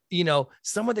 Some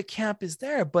of the camp is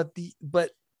there, but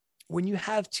when you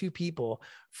have two people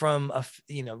from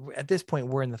at this point,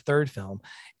 we're in the third film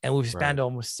and we've spanned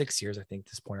almost 6 years, I think,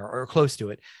 at this point, or close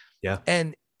to it. Yeah.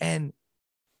 And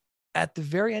at the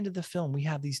very end of the film, we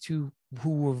have these two who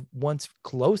were once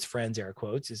close friends, air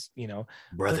quotes, is, you know,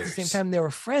 but at the same time, they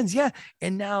were friends. Yeah.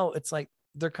 And now it's like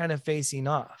they're kind of facing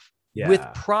off with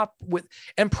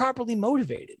properly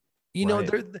motivated. You know,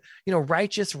 they're, you know,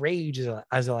 righteous rage,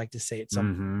 as I like to say it.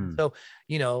 So,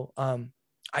 you know,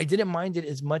 I didn't mind it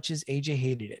as much as AJ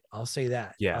hated it. I'll say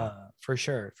that. Yeah, for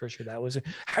sure. That was.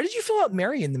 How did you feel about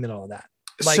Mary in the middle of that?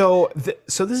 Like, so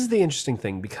this is the interesting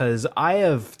thing, because I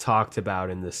have talked about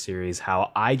in this series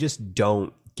how I just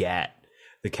don't get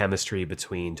the chemistry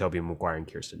between Tobey Maguire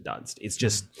and Kirsten Dunst. It's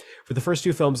just for the first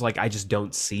two films, like I just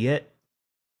don't see it.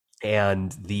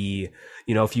 And you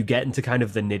know, if you get into kind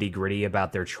of the nitty gritty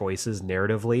about their choices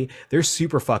narratively, they're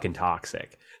super fucking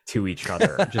toxic to each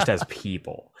other, just as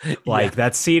people. Like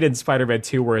that scene in Spider-Man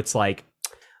 2 where it's like,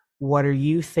 what are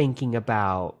you thinking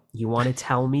about? You want to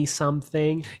tell me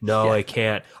something? No, I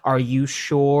can't. Are you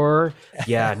sure?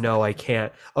 Yeah, no, I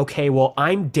can't. Okay, well,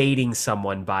 I'm dating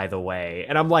someone, by the way.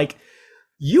 And I'm like,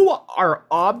 you are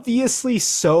obviously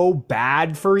so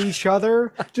bad for each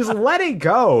other. Just let it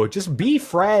go. Just be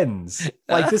friends.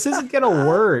 Like, this isn't going to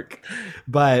work.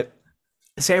 But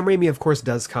Sam Raimi, of course,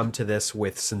 does come to this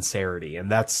with sincerity.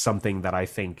 And that's something that I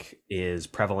think is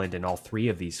prevalent in all three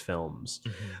of these films,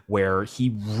 where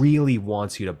he really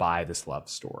wants you to buy this love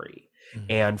story.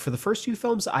 And for the first two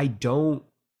films, I don't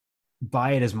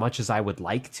buy it as much as I would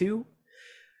like to.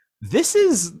 This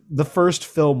is the first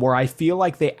film where I feel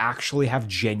like they actually have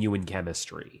genuine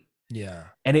chemistry. Yeah.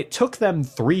 And it took them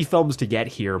 3 films to get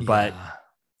here, but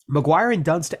Maguire and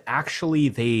Dunst actually,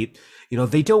 they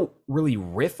don't really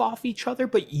riff off each other,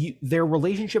 but their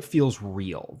relationship feels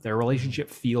real. Their relationship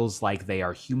feels like they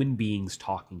are human beings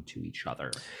talking to each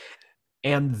other.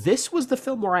 And this was the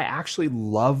film where I actually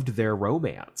loved their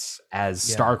romance, as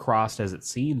star-crossed as it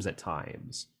seems at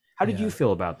times. How did you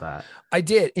feel about that? I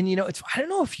did. And, you know, I don't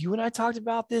know if you and I talked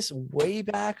about this way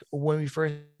back when we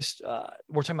first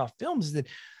were talking about films, is that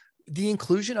the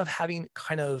inclusion of having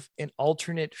kind of an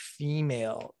alternate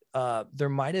female, there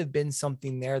might have been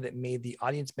something there that made the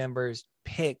audience members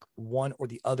pick one or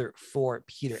the other for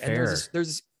Peter. Fair. And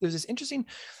there's this interesting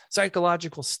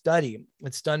psychological study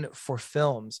that's done for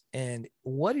films. And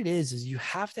what it is you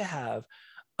have to have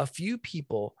a few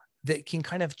people that can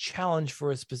kind of challenge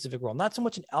for a specific role, not so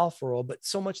much an alpha role, but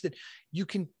so much that you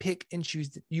can pick and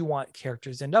choose that you want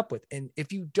characters to end up with. And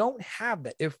if you don't have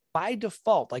that, if by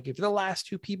default, like if you're the last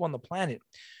 2 people on the planet,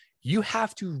 you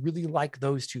have to really like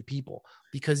those 2 people,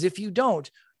 because if you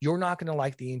don't, you're not going to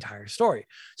like the entire story.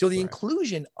 So the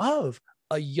inclusion of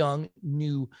a young,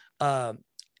 new,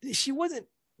 she wasn't,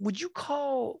 would you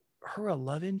call her a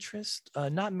love interest?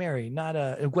 Not Mary, not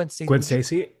Gwen Stacy. Gwen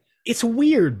Stacy? It's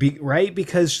weird, right?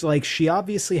 Because like she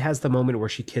obviously has the moment where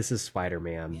she kisses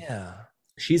Spider-Man. Yeah.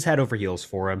 She's head over heels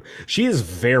for him. She is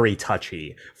very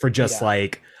touchy for just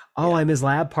like, oh, I'm his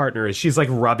lab partner. She's like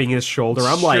rubbing his shoulder.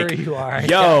 I'm like, you are.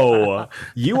 Yo,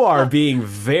 you are being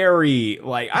very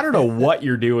like, I don't know what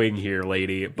you're doing here,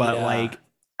 lady. But like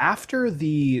after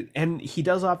and he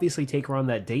does obviously take her on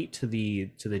that date to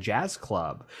the jazz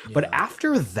club. But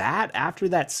after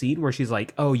that scene where she's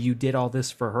like, oh, you did all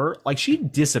this for her, like she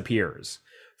disappears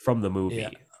from the movie.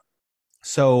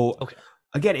 So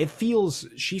again,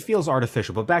 she feels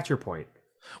artificial. But back to your point.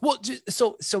 Well,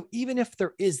 so even if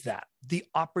there is that, the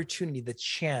opportunity, the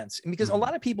chance, and because a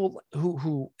lot of people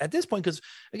who at this point, because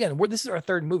again, this is our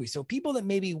 3rd movie, so people that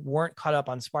maybe weren't caught up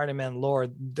on Spider-Man lore,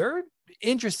 they're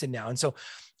interested now. And so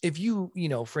if you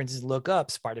for instance, look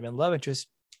up Spider-Man love interest,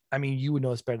 I mean, you would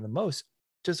know it's better than most.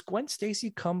 Does Gwen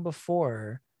Stacy come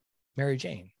before Mary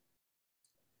Jane?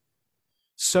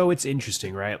 So it's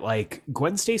interesting, right? Like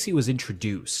Gwen Stacy was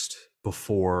introduced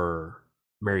before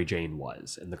Mary Jane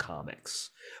was in the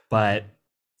comics, but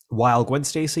while Gwen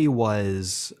Stacy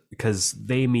was, because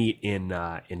they meet in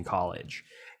college,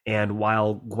 and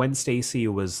while Gwen Stacy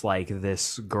was like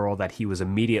this girl that he was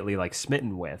immediately like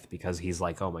smitten with, because he's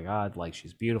like, oh my god, like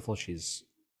she's beautiful, she's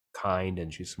kind,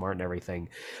 and she's smart and everything,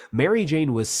 Mary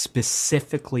Jane was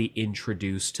specifically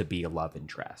introduced to be a love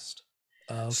interest.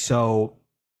 So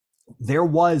there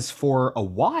was for a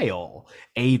while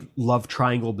a love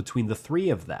triangle between the 3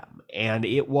 of them, and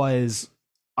I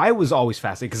was always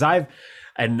fascinated because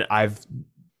I've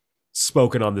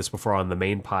spoken on this before on the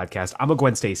main podcast. I'm a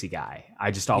Gwen Stacy guy.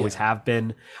 I just always have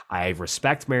been. I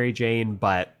respect Mary Jane,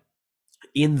 but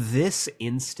in this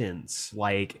instance,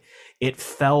 like it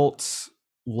felt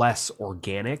less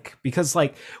organic, because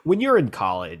like when you're in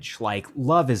college, like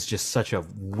love is just such a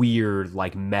weird,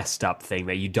 like messed up thing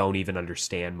that you don't even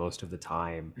understand most of the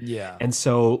time. Yeah. And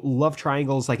so love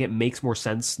triangles, like it makes more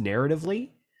sense narratively,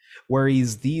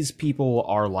 whereas these people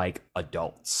are like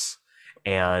adults.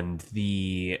 And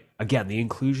the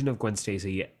inclusion of Gwen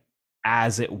Stacy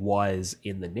as it was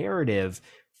in the narrative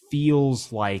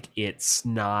feels like it's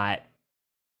not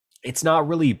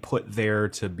really put there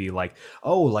to be like,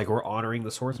 oh, like we're honoring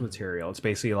the source material. It's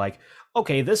basically like,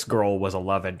 okay, this girl was a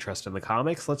love interest in the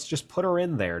comics, let's just put her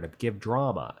in there to give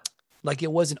drama. Like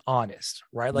it wasn't honest,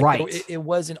 right? Like right. It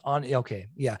wasn't on. Okay,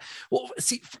 yeah. Well,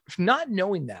 see, not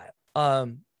knowing that,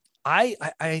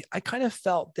 I kind of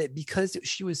felt that because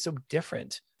she was so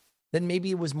different, then maybe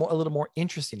it was a little more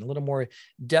interesting, a little more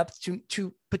depth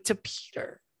to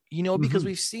Peter. You know, because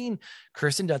we've seen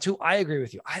Kirsten Dunst, who I agree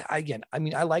with you.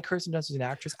 I like Kirsten Dunst as an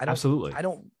actress. Absolutely. I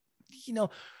don't,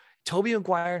 Tobey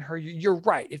Maguire and her, you're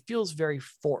right. It feels very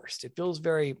forced. It feels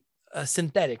very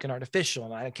synthetic and artificial.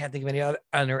 And I can't think of any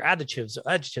other adjectives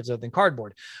other than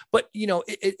cardboard. But,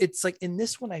 it's like in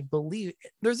this one, I believe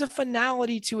there's a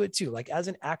finality to it too. Like as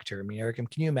an actor, I mean, Eric, can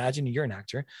you imagine you're an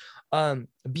actor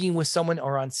being with someone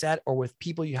or on set or with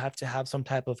people you have to have some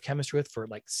type of chemistry with for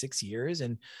like 6 years.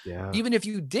 And even if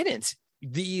you didn't,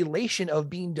 the elation of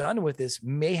being done with this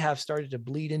may have started to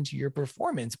bleed into your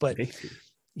performance. But,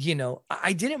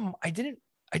 I didn't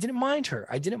mind her.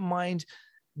 I didn't mind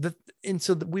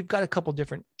we've got a couple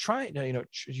different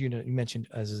you mentioned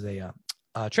as a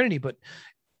Trinity, but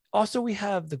also we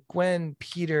have the Gwen,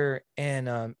 Peter,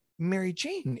 and Mary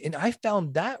Jane, and I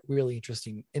found that really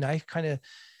interesting.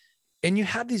 And you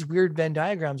have these weird Venn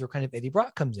diagrams where kind of Eddie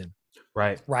Brock comes in,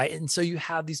 right, and so you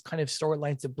have these kind of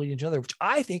storylines that bleed into each other, which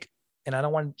I think, and I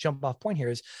don't want to jump off point here,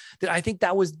 is that I think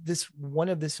that was one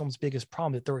of this film's biggest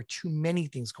problem, that there were too many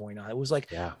things going on. It was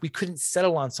like we couldn't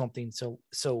settle on something,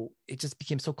 so it just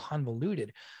became so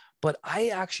convoluted. But I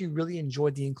actually really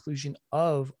enjoyed the inclusion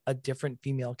of a different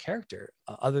female character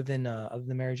other than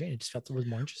Mary Jane. It just felt it was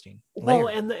more interesting. Well,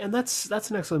 and that's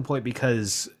an excellent point,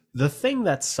 because the thing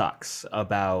that sucks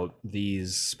about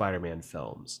these Spider-Man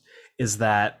films is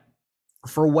that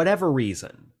for whatever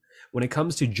reason, when it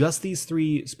comes to just these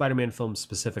 3 Spider-Man films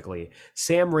specifically,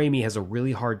 Sam Raimi has a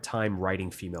really hard time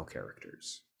writing female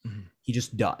characters. He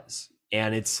just does.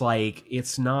 And it's like,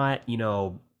 it's not,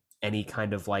 any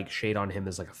kind of like shade on him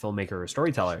as like a filmmaker or a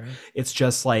storyteller. Sure. It's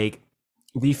just like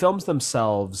the films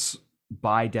themselves,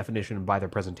 by definition and by their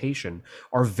presentation,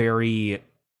 are very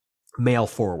male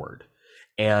forward.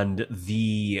 And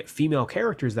the female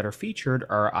characters that are featured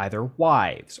are either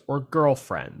wives or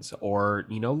girlfriends or,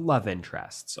 love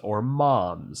interests or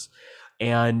moms.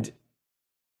 And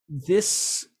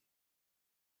this,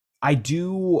 I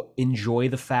do enjoy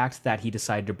the fact that he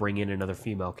decided to bring in another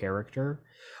female character.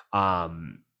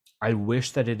 I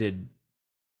wish that it had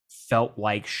felt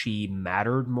like she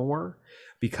mattered more,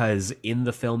 because in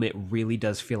the film, it really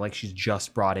does feel like she's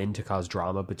just brought in to cause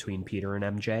drama between Peter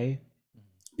and MJ.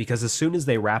 Because as soon as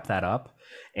they wrap that up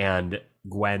and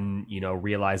Gwen,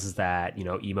 realizes that,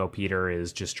 emo Peter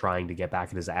is just trying to get back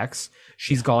at his ex,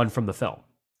 she's gone from the film.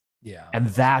 Yeah. And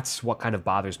that's what kind of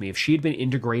bothers me. If she had been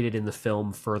integrated in the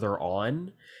film further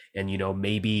on, and,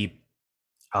 maybe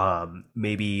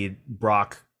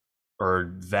Brock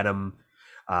or Venom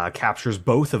captures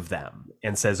both of them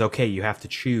and says, okay, you have to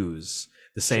choose,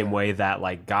 the same way that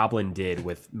like Goblin did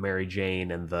with Mary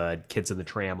Jane and the kids in the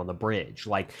tram on the bridge.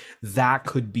 Like that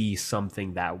could be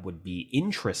something that would be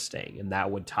interesting and that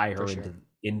would tie her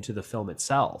into the film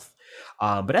itself.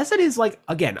 But as it is, like,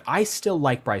 again, I still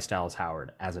like Bryce Dallas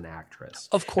Howard as an actress.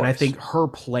 Of course. And I think her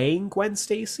playing Gwen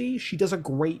Stacy, she does a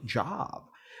great job.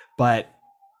 But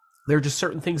there are just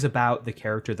certain things about the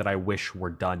character that I wish were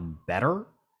done better.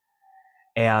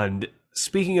 And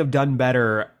speaking of done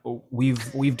better,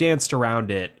 we've danced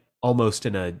around it almost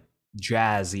in a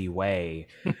jazzy way.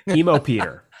 Emo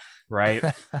Peter, right?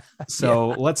 So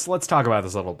let's talk about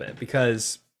this a little bit,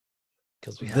 because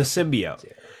the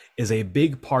symbiote is a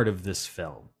big part of this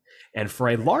film. And for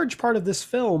a large part of this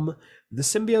film, the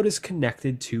symbiote is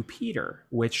connected to Peter,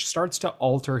 which starts to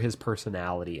alter his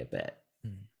personality a bit.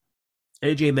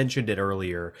 AJ mentioned it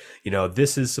earlier.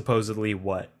 This is supposedly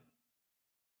what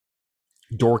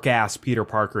dork-ass Peter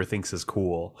Parker thinks is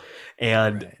cool.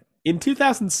 And in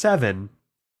 2007,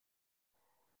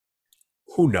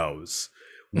 who knows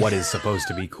what is supposed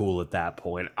to be cool at that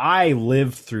point? I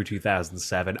lived through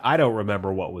 2007. I don't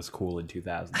remember what was cool in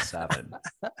 2007.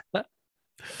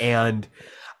 And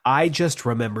I just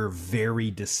remember very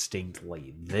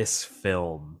distinctly this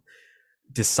film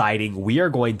deciding we are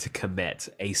going to commit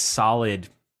a solid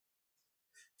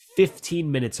 15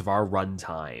 minutes of our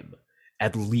runtime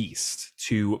at least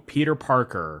to Peter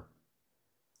Parker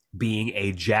being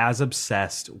a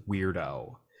jazz-obsessed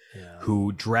weirdo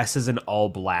who dresses in all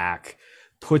black,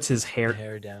 puts his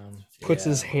hair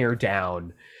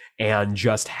down, and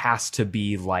just has to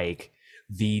be like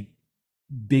the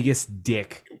biggest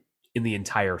dick in the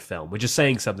entire film, which is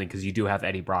saying something because you do have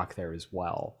Eddie Brock there as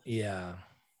well. Yeah.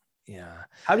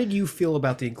 How did you feel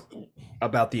about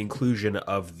the inclusion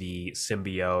of the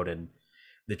symbiote and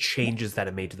the changes that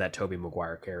it made to that Tobey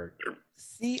Maguire character?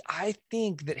 See, I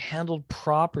think that handled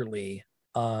properly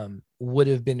would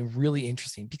have been really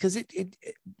interesting, because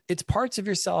it's parts of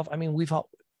yourself. I mean,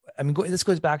 this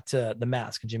goes back to The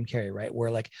Mask and Jim Carrey, right?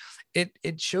 Where like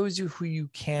it shows you who you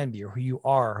can be or who you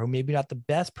are, who maybe not the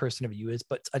best person of you is,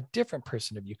 but a different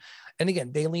person of you. And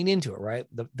again, they lean into it, right?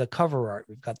 The cover art,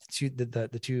 we've got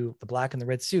the black and the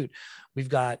red suit. We've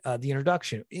got the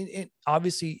introduction.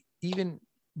 Obviously, even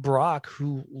Brock,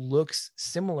 who looks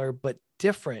similar but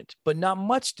different, but not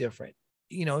much different.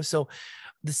 So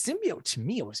the symbiote to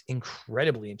me was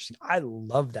incredibly interesting. I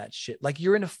love that shit. Like,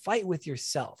 you're in a fight with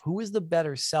yourself. Who is the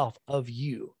better self of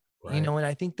you? Right. And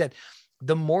I think that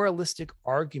the moralistic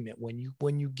argument,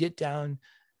 when you get down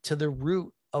to the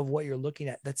root of what you're looking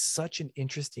at, that's such an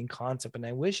interesting concept. And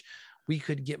I wish we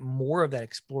could get more of that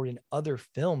explored in other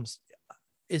films.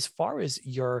 As far as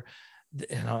I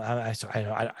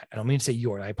don't mean to say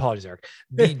I apologize, Eric.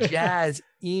 The jazz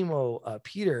emo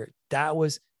Peter, that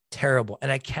was terrible.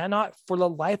 And I cannot for the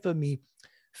life of me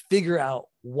figure out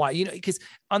why, because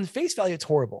on face value, it's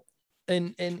horrible.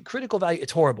 And critical value,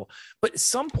 it's horrible. But at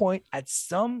some point, at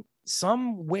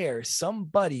somewhere,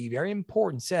 somebody very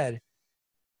important said,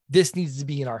 this needs to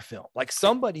be in our film. Like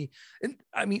somebody, and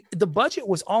I mean, the budget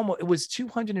was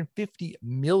 $250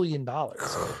 million.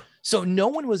 So no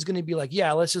one was going to be like,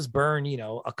 yeah, let's just burn,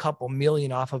 a couple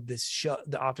million off of this show,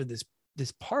 after this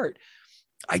part.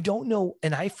 I don't know.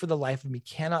 And I, for the life of me,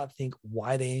 cannot think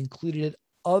why they included it,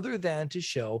 other than to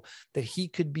show that he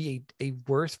could be a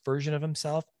worse version of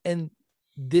himself. And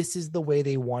this is the way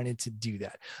they wanted to do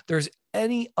that. There's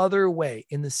any other way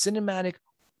in the cinematic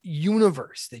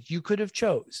universe that you could have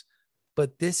chose,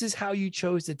 but this is how you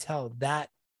chose to tell that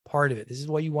part of it. This is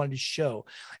what you wanted to show.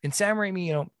 And Sam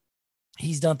Raimi,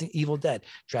 he's done the Evil Dead,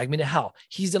 Drag Me to Hell.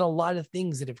 He's done a lot of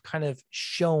things that have kind of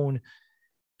shown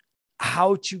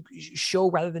how to show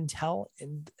rather than tell.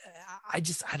 And I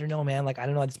don't know, man. Like, I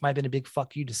don't know. This might have been a big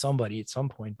fuck you to somebody at some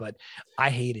point, but I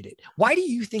hated it. Why do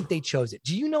you think they chose it?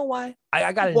 Do you know why?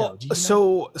 I gotta know. Do you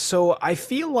know? So I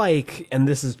feel like, and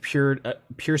this is pure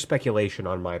speculation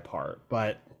on my part,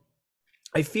 but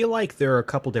I feel like there are a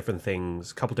couple different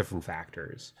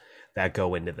factors that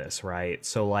go into this, right?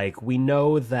 So like, we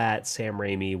know that Sam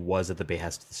Raimi was at the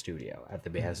behest of the studio, at the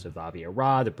behest of Avi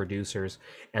Arad, the producers,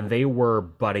 and they were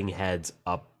butting heads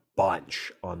a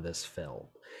bunch on this film.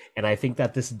 And I think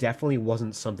that this definitely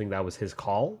wasn't something that was his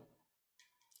call.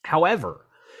 However,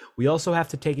 we also have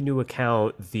to take into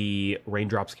account the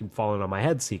raindrops keep falling on my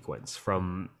head sequence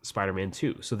from Spider-Man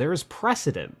 2. So there is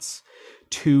precedence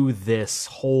to this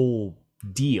whole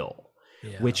deal,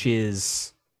 which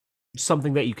is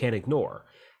something that you can't ignore.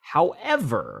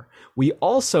 However, we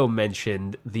also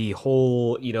mentioned the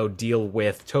whole, deal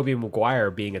with Tobey Maguire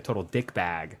being a total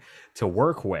dickbag to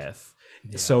work with.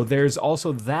 Yeah. So there's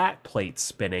also that plate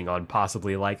spinning on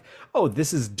possibly like, oh,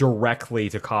 this is directly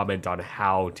to comment on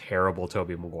how terrible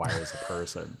Tobey Maguire is a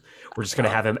person. We're just going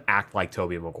to have him act like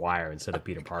Tobey Maguire instead of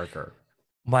Peter Parker.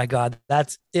 My God,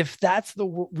 if that's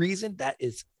the reason, that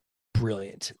is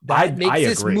brilliant. That makes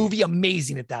this movie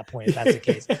amazing at that point, if that's the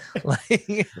case.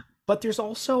 But there's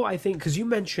also, I think, because you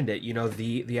mentioned it,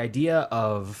 the idea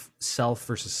of self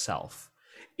versus self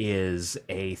is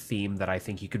a theme that I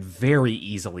think you could very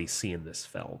easily see in this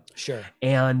film. Sure.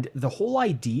 And the whole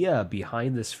idea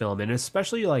behind this film, and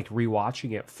especially like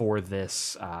rewatching it for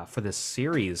this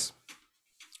series,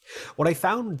 what I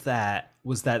found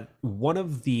was that one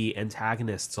of the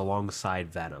antagonists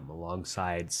alongside Venom,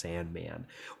 alongside Sandman,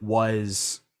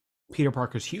 was Peter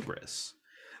Parker's hubris.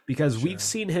 Because we've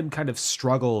seen him kind of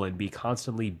struggle and be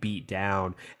constantly beat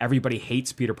down. Everybody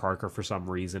hates Peter Parker for some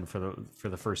reason for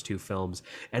the first two films.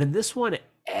 And in this one,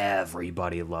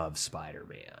 everybody loves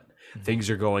Spider-Man. Mm-hmm. Things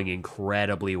are going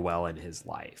incredibly well in his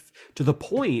life, to the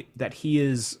point that he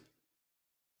is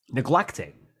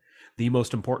neglecting the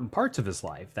most important parts of his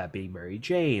life, that being Mary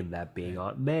Jane, that being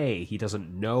Aunt May. He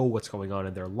doesn't know what's going on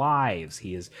in their lives.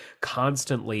 He is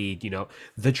constantly,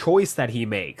 the choice that he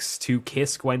makes to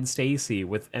kiss Gwen Stacy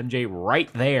with MJ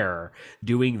right there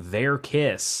doing their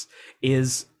kiss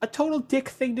is a total dick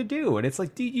thing to do. And it's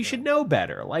like, dude, you should know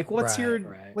better. Like, what's your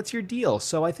deal?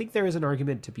 So I think there is an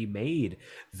argument to be made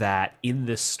that in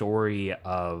this story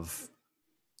of,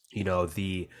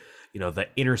 the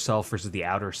inner self versus the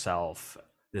outer self,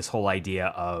 this whole idea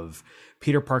of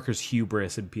Peter Parker's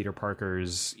hubris and Peter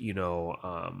Parker's,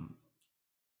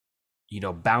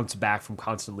 bounce back from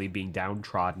constantly being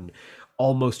downtrodden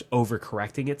almost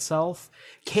overcorrecting itself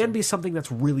can be something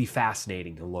that's really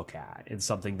fascinating to look at, and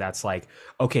something that's like,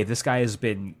 okay, this guy has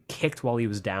been kicked while he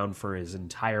was down for his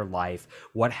entire life.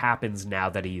 What happens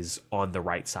now that he's on the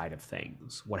right side of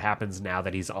things? What happens now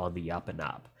that he's on the up and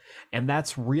up? And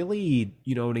that's really,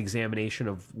 you know, an examination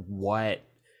of what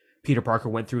Peter Parker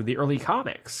went through in the early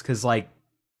comics. Because, like,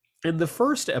 in the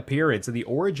first appearance, in the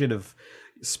origin of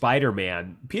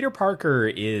Spider-Man, Peter Parker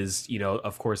is, you know,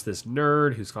 of course, this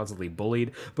nerd who's constantly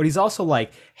bullied, but he's also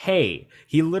like, hey,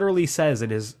 he literally says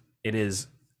in his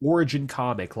origin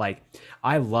comic, like,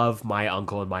 I love my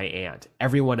uncle and my aunt.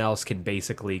 Everyone else can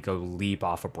basically go leap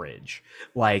off a bridge.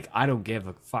 Like, I don't give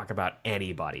a fuck about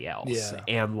anybody else. Yeah.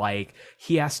 And like,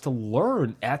 he has to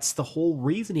learn. That's the whole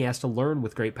reason he has to learn.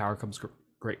 With great power comes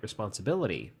great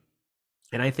responsibility.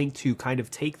 And I think to kind of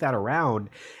take that around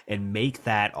and make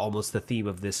that almost the theme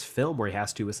of this film, where he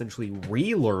has to essentially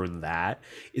relearn that,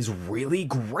 is really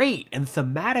great. And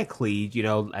thematically, you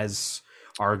know, as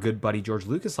our good buddy George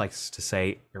Lucas likes to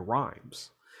say, it rhymes.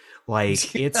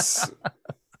 Like, it's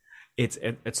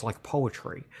like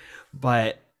poetry,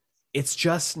 but it's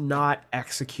just not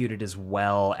executed as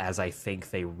well as I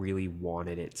think they really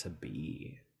wanted it to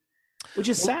be. Which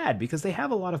is sad, because they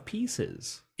have a lot of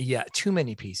pieces. Yeah, too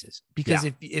many pieces. Because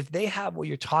if they have what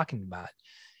you're talking about,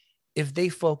 if they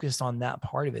focused on that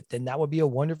part of it, then that would be a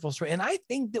wonderful story. And I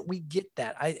think that we get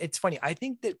that. It's funny. I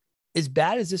think that as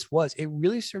bad as this was, it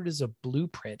really served as a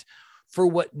blueprint for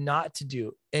what not to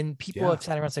do. And people have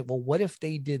sat around and said, well, what if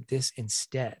they did this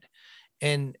instead?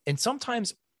 And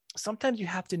sometimes you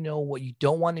have to know what you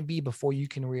don't want to be before you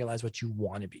can realize what you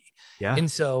want to be. Yeah.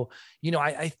 And so, you know,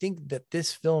 I think that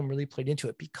this film really played into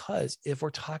it, because if we're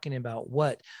talking about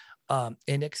what an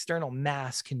external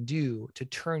mask can do to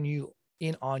turn you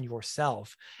in on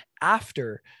yourself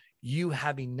after you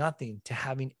having nothing to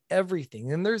having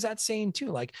everything. And there's that saying too,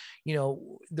 like, you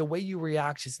know, the way you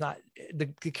react is not, the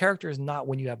character is not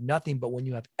when you have nothing, but when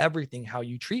you have everything, how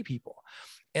you treat people.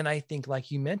 And I think,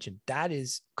 like you mentioned, that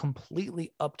is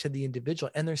completely up to the individual.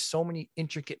 And there's so many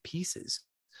intricate pieces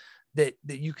that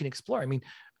you can explore. I mean,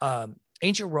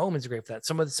 ancient Rome is great for that.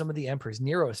 Some of the emperors,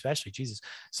 Nero especially, Jesus,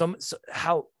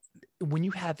 how when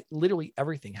you have literally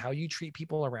everything, how you treat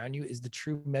people around you is the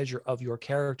true measure of your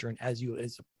character and as you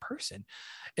as a person.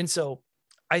 And so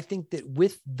I think that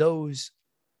with those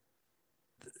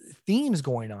themes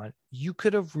going on, they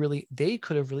could have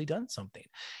really done something.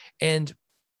 And,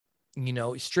 you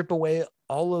know, strip away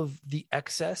all of the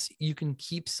excess, you can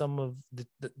keep some of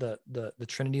the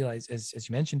Trinity, as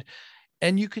you mentioned,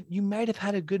 and you might have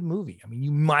had a good movie. I mean,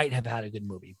 you might have had a good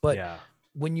movie, but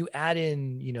when you add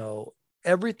in, you know,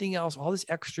 everything else, all this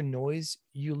extra noise,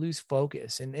 you lose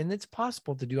focus. And it's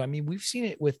possible to do. I mean, we've seen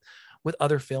it with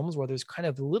other films where there's kind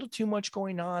of a little too much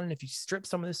going on. And if you strip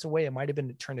some of this away, it might have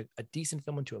been turned a decent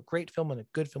film into a great film, and a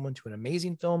good film into an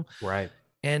amazing film. Right.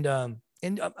 And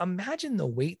imagine the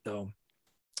weight though,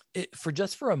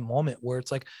 for a moment, where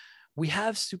it's like, we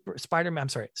have Spider-Man,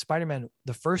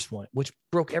 the first one, which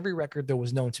broke every record that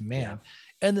was known to man.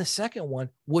 And the second one,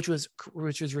 which was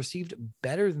received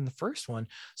better than the first one.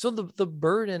 So the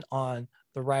burden on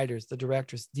the writers, the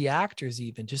directors, the actors,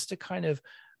 even just to kind of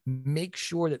make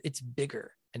sure that it's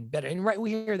bigger and better. And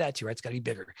we hear that too, right? It's got to be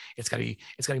bigger. It's got to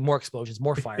be more explosions,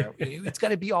 more fire. It's got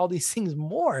to be all these things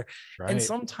more. Right. And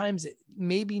sometimes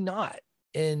maybe not.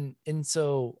 And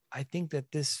so I think that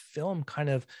this film kind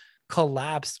of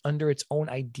collapsed under its own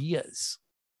ideas,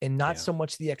 and not so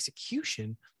much the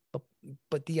execution,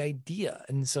 but the idea.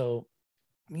 And so,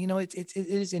 you know, it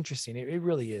is interesting. It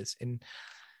really is. And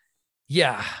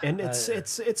and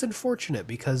it's unfortunate,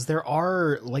 because there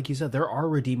are, like you said, there are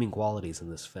redeeming qualities in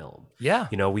this film. You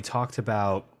know, we talked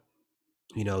about,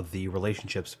 you know, the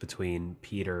relationships between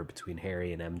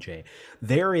Harry and MJ.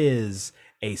 There is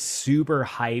a super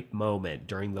hype moment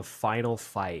during the final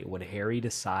fight when Harry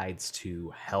decides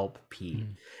to help Pete.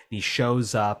 He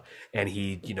shows up and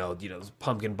he, you know,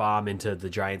 pumpkin bomb into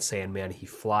the giant Sandman. He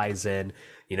flies in,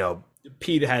 you know,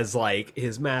 Pete has like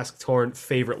his mask torn.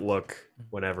 Favorite look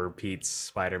whenever Pete's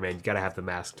Spider-Man, you got to have the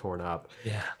mask torn up.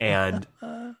 And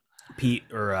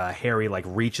Harry like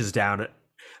reaches down,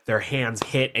 their hands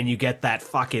hit, and you get that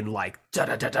fucking like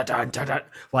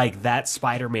like that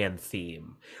Spider-Man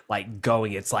theme like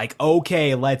going. It's like,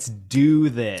 okay, let's do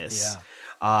this.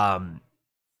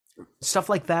 Stuff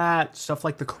like that, stuff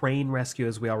like the crane rescue,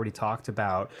 as we already talked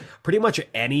about. Pretty much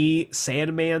any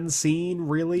Sandman scene,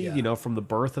 really, you know, from the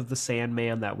birth of the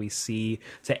Sandman that we see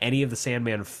to any of the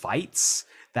Sandman fights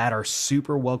that are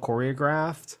super well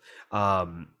choreographed,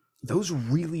 those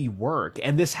really work.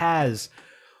 And this has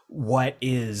what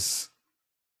is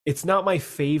It's not my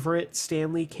favorite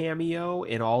Stan Lee cameo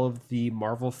in all of the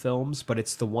Marvel films, but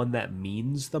it's the one that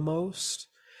means the most.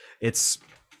 It's,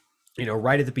 you know,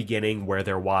 right at the beginning where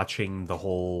they're watching the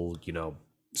whole, you know,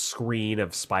 screen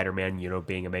of Spider-Man, you know,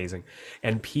 being amazing.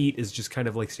 And Pete is just kind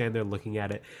of like standing there looking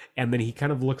at it. And then he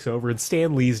kind of looks over and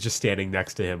Stan Lee's just standing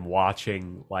next to him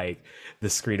watching like the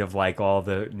screen of like all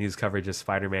the news coverage of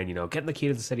Spider-Man, you know, getting the key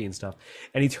to the city and stuff.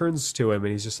 And he turns to him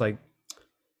and he's just like,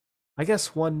 I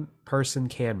guess one person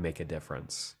can make a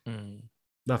difference.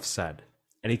 Enough said.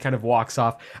 And he kind of walks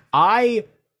off. I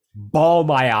bawl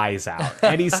my eyes out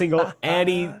any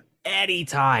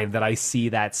time that I see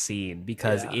that scene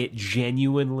because it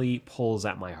genuinely pulls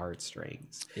at my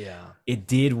heartstrings. Yeah. It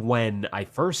did when I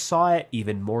first saw it,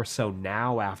 even more so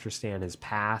now after Stan has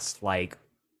passed. Like,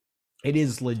 it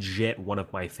is legit one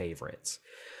of my favorites.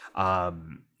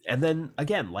 And then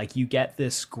again, like you get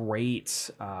this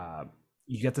great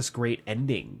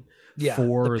ending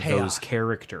for those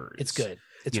characters. It's good.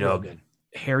 It's real good.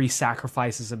 Harry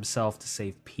sacrifices himself to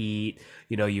save Pete.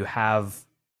 You know, you have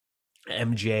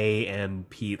MJ and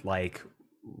Pete like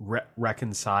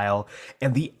reconcile,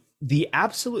 and the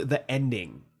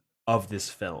ending of this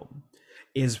film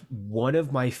is one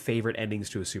of my favorite endings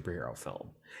to a superhero film.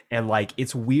 And like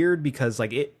it's weird because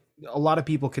like a lot of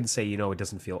people can say, you know, it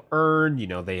doesn't feel earned, you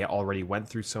know, they already went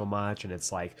through so much and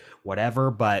it's like whatever,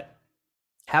 but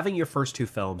having your first two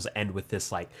films end with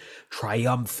this like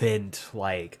triumphant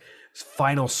like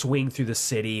final swing through the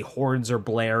city, horns are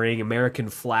blaring, American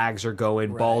flags are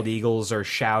going, bald eagles are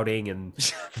shouting and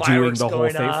doing the whole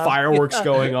thing, fireworks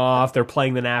going off, they're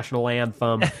playing the national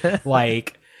anthem.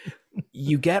 Like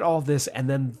you get all this, and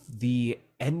then the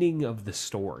ending of the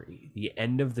story, the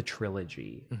end of the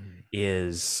trilogy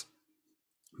is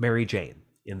Mary Jane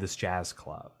in this jazz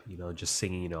club, you know, just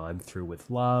singing, you know, I'm through with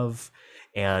love,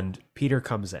 and Peter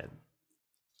comes in.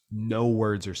 No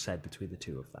words are said between the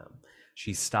two of them.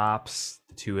 She stops,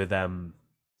 the two of them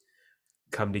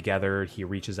come together, he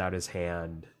reaches out his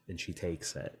hand and she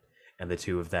takes it, and the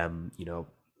two of them, you know,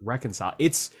 reconcile.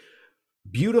 It's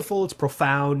beautiful, it's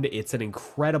profound, it's an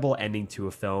incredible ending to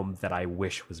a film that I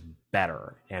wish was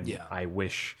better, and I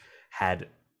wish had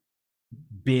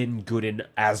been good and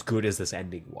as good as this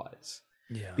ending was.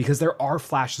 Yeah. Because there are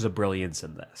flashes of brilliance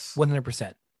in this.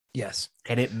 100%. Yes.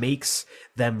 And it makes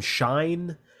them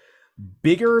shine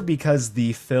bigger because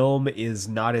the film is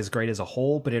not as great as a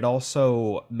whole, but it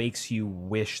also makes you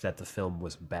wish that the film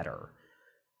was better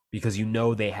because you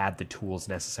know they had the tools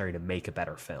necessary to make a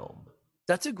better film.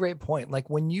 That's a great point. Like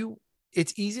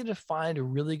it's easy to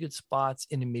find really good spots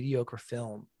in a mediocre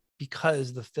film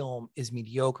because the film is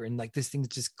mediocre and like this thing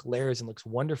just glares and looks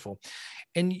wonderful.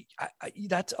 And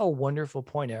that's a wonderful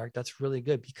point, Eric. That's really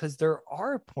good because there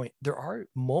are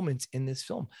moments in this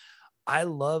film. I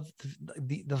love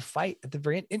the fight at the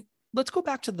very end. And let's go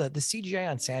back to the CGI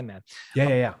on Sandman.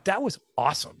 Yeah. That was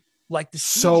awesome. Like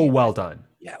so well done.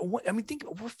 Yeah. I mean,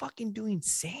 we're fucking doing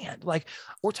sand. Like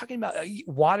we're talking about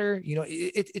water, you know,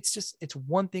 it's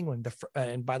one thing when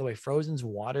and by the way, Frozen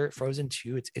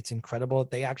 2, it's incredible.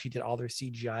 They actually did all their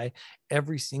CGI.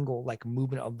 Every single like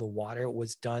movement of the water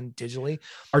was done digitally.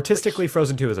 Artistically,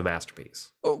 Frozen 2 is a masterpiece.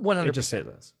 100%. It just say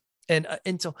this.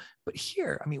 And so, but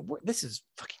here, I mean, this is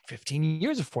fucking 15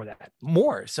 years before that,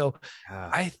 more. So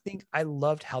I think I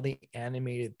loved how they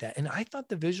animated that. And I thought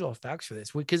the visual effects for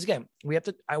this, because again,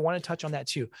 I want to touch on that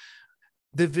too.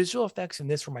 The visual effects in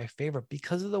this were my favorite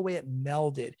because of the way it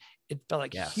melded. It felt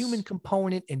like human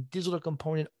component and digital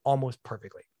component almost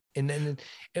perfectly. And then,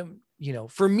 you know,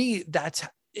 for me,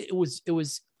 it was,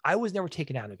 I was never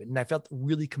taken out of it. And I felt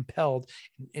really compelled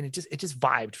and it just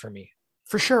vibed for me.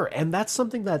 For sure. And that's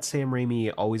something that Sam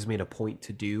Raimi always made a point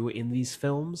to do in these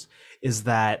films is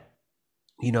that,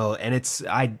 you know, and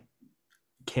I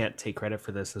can't take credit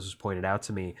for this. This was pointed out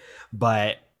to me,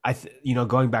 but you know,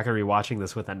 going back and rewatching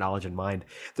this with that knowledge in mind,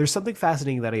 there's something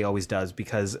fascinating that he always does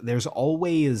because there's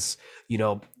always, you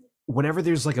know, whenever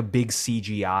there's like a big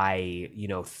CGI, you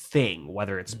know, thing,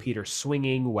 whether it's Peter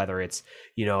swinging, whether it's,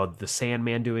 you know, the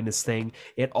Sandman doing his thing,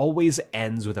 it always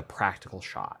ends with a practical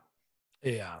shot.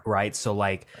 Yeah. Right. So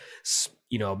like,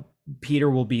 you know, Peter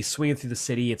will be swinging through the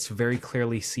city. It's very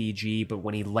clearly CG, but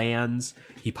when he lands,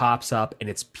 he pops up and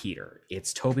it's Peter.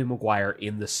 It's Tobey Maguire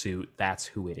in the suit. That's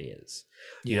who it is.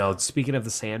 You know, speaking of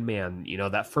the Sandman, you know,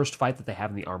 that first fight that they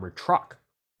have in the armored truck,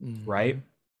 right?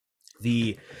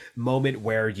 The moment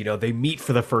where, you know, they meet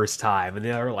for the first time and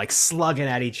they're like slugging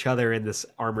at each other in this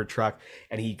armored truck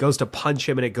and he goes to punch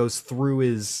him and it goes through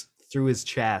his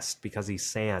chest because he's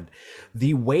sand.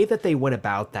 The way that they went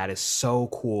about that is so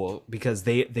cool because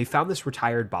they found this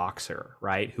retired boxer,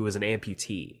 right, who was an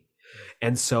amputee,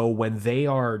 And so when they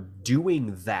are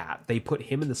doing that, they put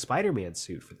him in the Spider-Man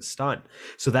suit for the stunt.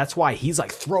 So that's why he's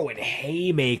like throwing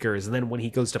haymakers. And then when he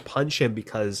goes to punch him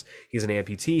because he's an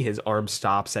amputee, his arm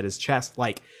stops at his chest.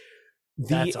 Like the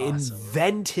That's awesome.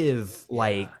 inventive,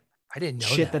 like I didn't know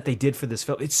shit that they did for this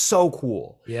film. It's so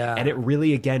cool. Yeah. And it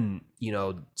really, again,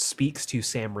 speaks to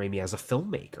Sam Raimi as a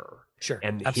filmmaker. Sure.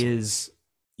 And Absolutely.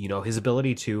 his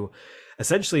ability to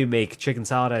essentially make chicken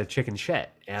salad out of chicken shit.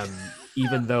 And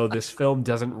even though this film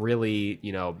doesn't really,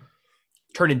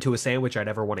 turn into a sandwich I'd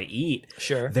ever want to eat,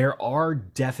 Sure. there are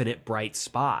definite bright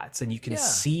spots, and you can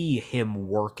see him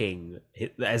working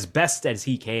as best as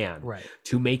he can Right.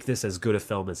 to make this as good a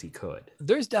film as he could.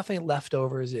 There's definitely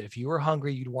leftovers. If you were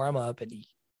hungry, you'd warm up and eat.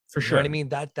 For You know sure. what I mean?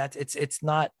 It's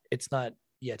not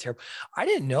terrible. I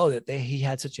didn't know that he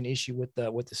had such an issue with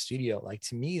the studio. Like,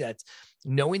 to me, that's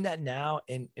knowing that now,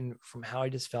 and from how I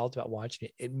just felt about watching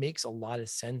it, it makes a lot of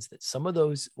sense that some of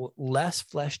those less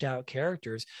fleshed out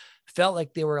characters felt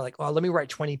like they were like, oh, let me write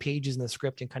 20 pages in the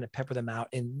script and kind of pepper them out,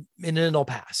 and it'll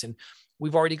pass. And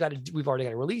we've already got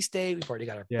a release date. We've already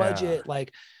got our budget.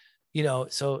 Like,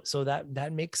 so that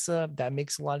makes a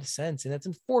lot of sense. And that's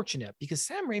unfortunate because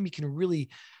Sam Raimi can really,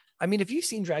 I mean, if you've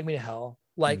seen Drag Me to Hell,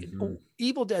 like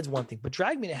Evil Dead's one thing, but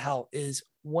Drag Me to Hell is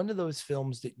one of those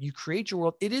films that you create your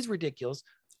world. It is ridiculous,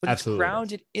 but Absolutely. it's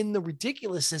grounded in the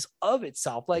ridiculousness of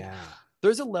itself. Like,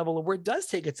 there's a level of where it does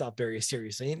take itself very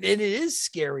seriously, and it is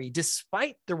scary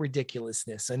despite the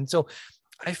ridiculousness. And so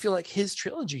I feel like his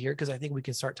trilogy here, because I think we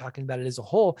can start talking about it as a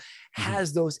whole,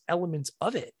 has those elements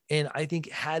of it. And I think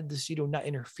had the studio not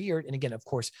interfered, and again, of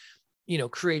course,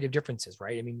 creative differences,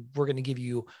 right? I mean, we're going to give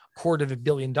you $250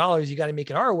 million. You got to make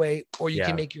it our way, or you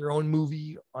can make your own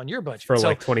movie on your budget for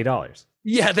like $20.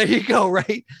 Yeah, there you go.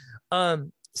 Right.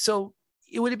 So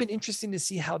it would have been interesting to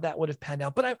see how that would have panned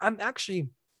out. But I'm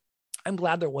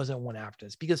glad there wasn't one after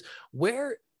this, because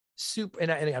where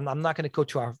I'm not going to go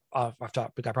too off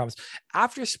topic, I promise.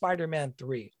 After Spider-Man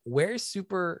 3, where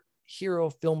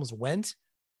superhero films went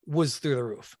was through the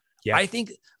roof. Yeah. I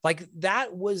think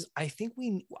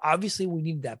we obviously we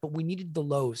needed that, but we needed the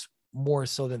lows more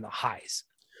so than the highs,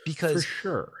 because for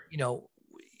sure,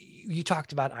 you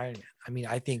talked about Iron Man. I mean,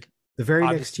 I think the very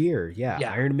next year,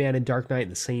 Iron Man and Dark Knight in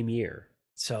the same year.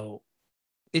 So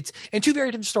it's, and two very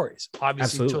different stories,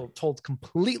 obviously told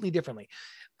completely differently.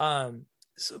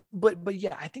 But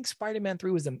yeah, I think Spider-Man 3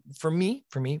 was for me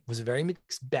was a very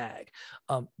mixed bag.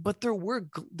 But there were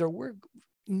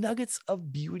nuggets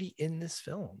of beauty in this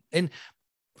film, and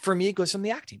for me, it goes from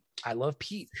the acting. I love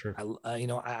Pete. Sure.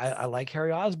 I like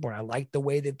Harry Osborn. I like the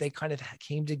way that they kind of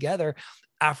came together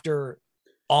after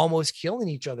almost killing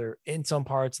each other in some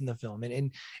parts in the film,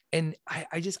 and I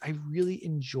really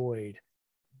enjoyed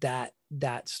that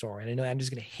story. And I know I'm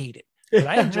just gonna hate it, but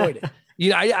I enjoyed it.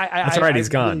 That's right. He's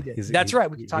gone. Really that's right.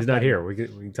 He's not here. We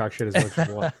can talk shit as much as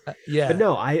we want. Yeah. But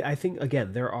no, I think,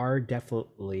 again, there are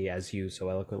definitely, as you so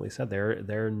eloquently said,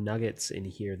 there are nuggets in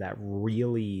here that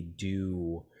really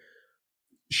do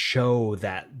show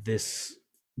that this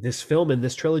film and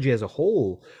this trilogy as a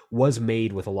whole was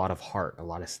made with a lot of heart, a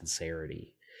lot of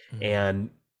sincerity,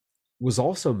 and was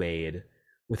also made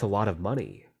with a lot of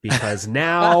money. Because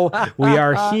now we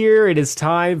are here. It is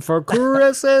time for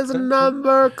Chris's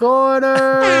Number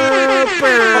Corner.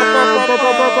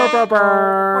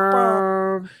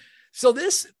 So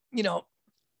this,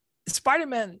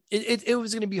 Spider-Man, it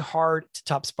was going to be hard to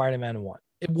top Spider-Man 1.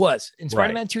 It was. And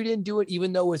Spider-Man 2 didn't do it,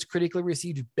 even though it was critically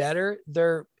received better.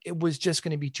 It was just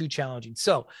going to be too challenging.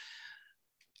 So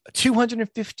a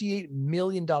 $258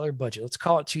 million budget. Let's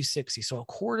call it 260. So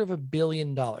 $250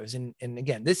 million. And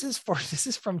again, this is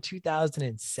from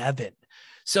 2007.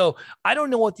 So I don't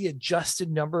know what the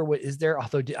adjusted number is there.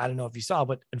 Although I don't know if you saw,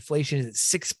 but inflation is at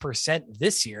 6%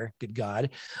 this year. Good God.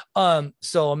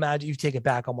 So imagine you take it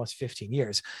back almost 15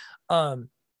 years.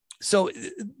 So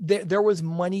there was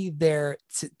money there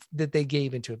that they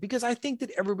gave into it, because I think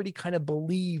that everybody kind of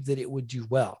believed that it would do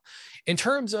well. In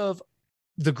terms of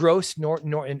the gross in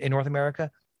North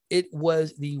America, it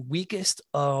was the weakest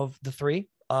of the three,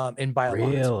 and by a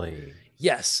lot. Really?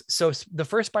 Yes. So the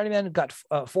first Spider-Man got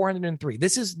 403.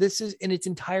 This is in its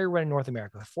entire run in North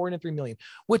America, 403 million,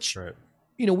 which,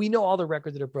 we know all the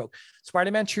records that are broke.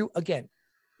 Spider-Man 2, again,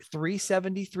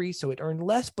 373. So it earned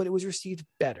less, but it was received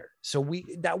better. So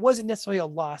that wasn't necessarily a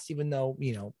loss, even though,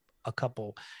 a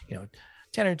couple, 10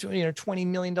 or $20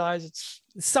 million, it's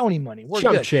Sony money. We're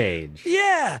chump good. Change.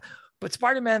 Yeah. But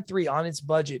Spider-Man 3 on its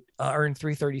budget earned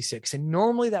 336. And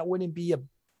normally that wouldn't be a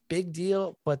big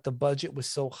deal, but the budget was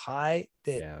so high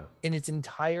that in its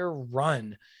entire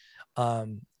run,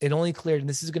 It only cleared, and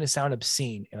this is going to sound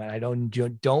obscene, and I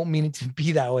don't mean it to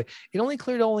be that way. It only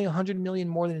cleared only 100 million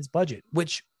more than its budget,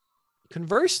 which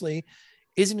conversely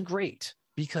isn't great,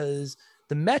 because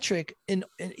the metric and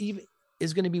even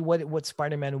is going to be what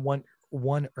Spider-Man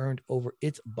 1 earned over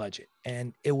its budget,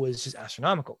 and it was just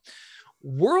astronomical.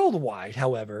 Worldwide,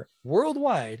 however,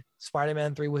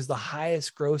 Spider-Man 3 was the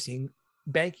highest grossing,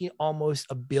 banking almost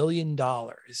 $1 billion.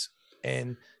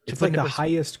 And it's like the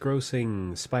highest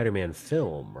grossing Spider-Man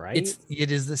film, right?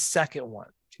 It is the second one.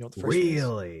 Do you know what the first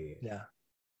one is? Yeah.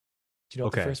 Do you know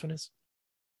what the first one is?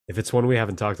 If it's one we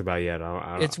haven't talked about yet,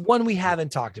 it's one we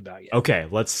haven't talked about yet. Okay,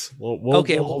 we'll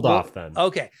hold off then.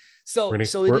 Okay, so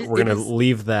we're gonna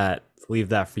leave that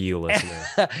for you,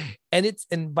 listener.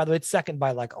 and by the way, it's second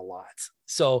by like a lot.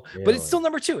 So, really? But it's still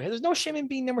number 2. There's no shame in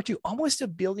being number 2. Almost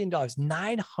 $1 billion,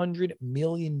 $900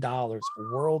 million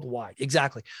worldwide.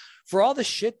 Exactly. For all the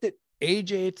shit that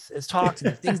AJ has talked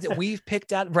and the things that we've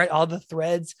picked out, right? All the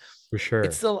threads. For sure.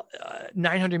 It's still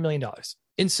 $900 million.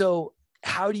 And so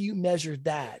how do you measure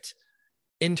that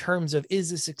in terms of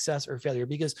is this success or failure?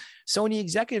 Because Sony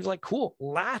executives are like, cool,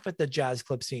 laugh at the jazz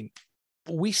club scene.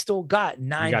 But we still got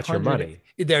 900. You got your money.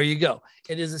 There you go.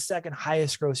 It is the second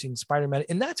highest grossing Spider-Man.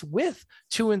 And that's with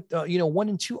 1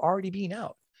 and 2 already being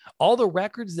out. All the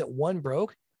records that 1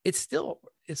 broke, it's still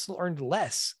earned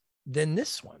less than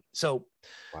this one. So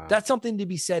that's something to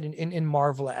be said in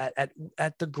Marvel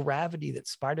at the gravity that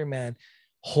Spider-Man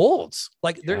holds.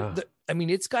 Like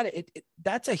it's got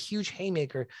that's a huge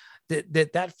haymaker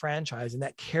that franchise and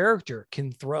that character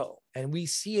can throw. And we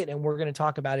see it, and we're going to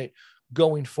talk about it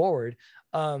going forward.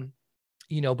 But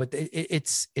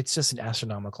it's just an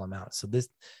astronomical amount. So this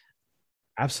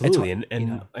absolutely,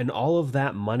 and all of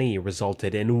that money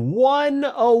resulted in 1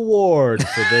 award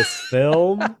for this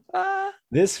film.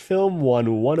 This film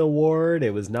won 1 award.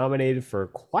 It was nominated for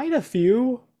quite a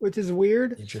few, which is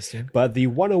weird. Interesting. But the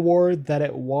 1 award that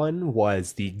it won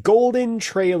was the Golden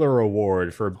Trailer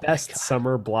Award for Best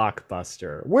Summer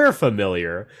Blockbuster. We're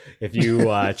familiar. If you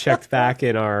checked back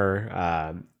in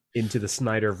our Into the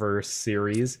Snyderverse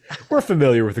series, we're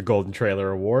familiar with the Golden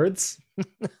Trailer Awards.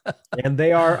 And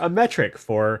they are a metric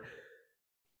for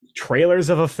trailers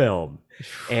of a film.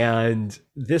 And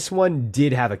this one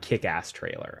did have a kick-ass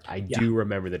trailer. I do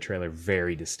remember the trailer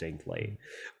very distinctly.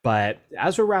 But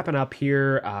as we're wrapping up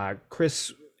here,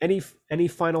 Chris, any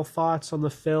final thoughts on the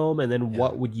film? And then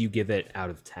what would you give it out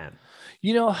of 10?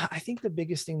 I think the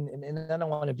biggest thing, and I don't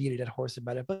want to beat a dead horse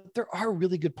about it, but there are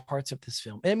really good parts of this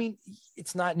film. I mean,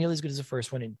 it's not nearly as good as the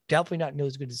first one, and definitely not nearly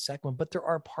as good as the second one, but there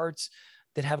are parts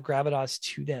that have gravitas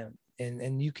to them,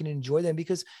 and you can enjoy them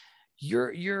because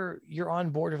you're on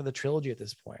board for the trilogy at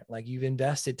this point. Like, you've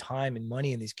invested time and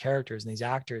money in these characters and these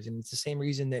actors, and it's the same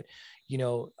reason that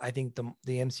I think the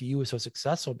MCU was so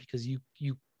successful, because you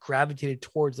gravitated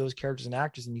towards those characters and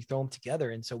actors and you throw them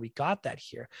together, and so we got that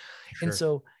here. Sure. And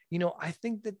so I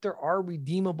think that there are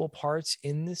redeemable parts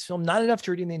in this film, not enough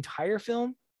to redeem the entire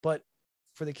film, but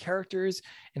for the characters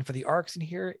and for the arcs in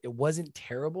here, it wasn't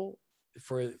terrible.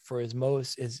 For as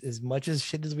much as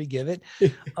shit as we give it.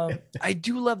 I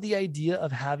do love the idea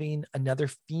of having another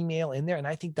female in there, and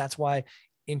I think that's why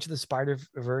Into the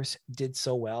Spider-Verse did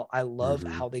so well. I love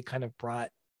how they kind of brought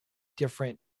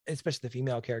different, especially the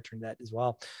female character in that as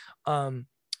well.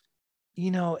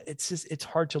 It's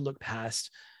hard to look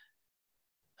past.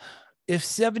 If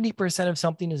 70% of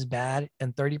something is bad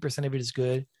and 30% of it is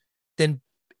good, then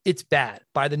it's bad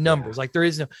by the numbers. Like, there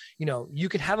is no, you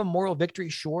could have a moral victory,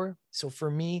 sure. So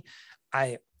for me,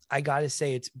 I gotta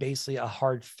say it's basically a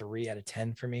hard 3 out of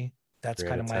 10 for me. That's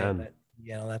kind of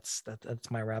that's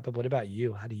my wrap up. What about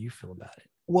you? How do you feel about it?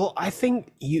 Well, I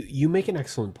think you make an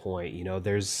excellent point.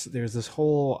 There's this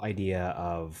whole idea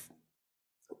of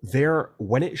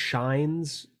when it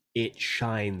shines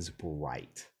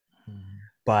bright.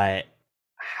 But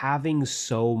having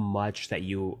so much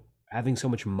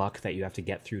muck that you have to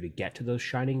get through to get to those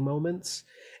shining moments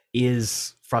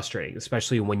is frustrating,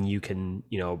 especially when you can,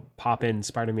 pop in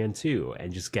Spider-Man 2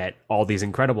 and just get all these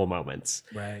incredible moments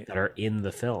that are in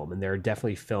the film. And there are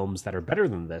definitely films that are better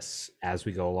than this as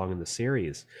we go along in the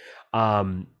series.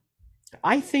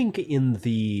 I think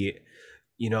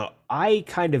I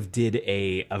kind of did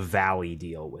a valley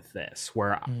deal with this,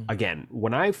 where again,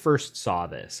 when I first saw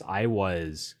this, I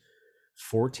was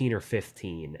 14 or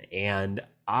 15, and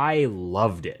I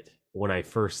loved it when I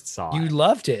first saw it. You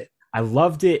loved it? I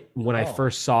loved it when I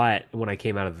first saw it, when I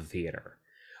came out of the theater.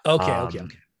 Okay.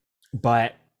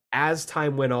 But as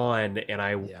time went on and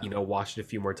I, watched it a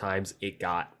few more times, it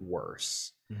got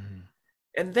worse.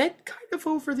 And then kind of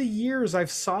over the years,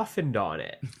 I've softened on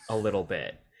it a little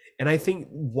bit. And I think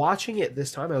watching it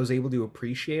this time, I was able to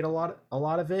appreciate a lot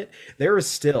of it. There is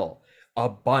still a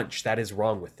bunch that is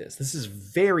wrong with this. This is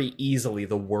very easily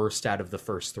the worst out of the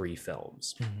first three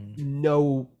films.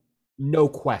 No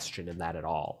question in that at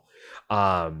all.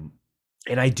 And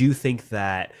I do think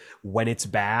that when it's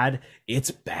bad, it's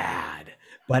bad.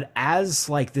 But as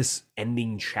like this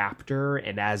ending chapter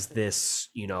and as this,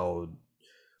 you know,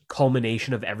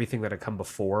 culmination of everything that had come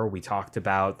before, we talked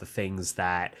about the things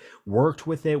that worked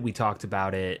with it. We talked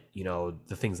about it, you know,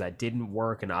 the things that didn't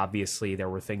work. And obviously there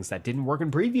were things that didn't work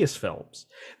in previous films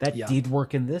that did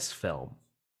work in this film.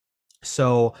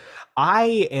 So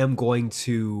I am going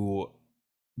to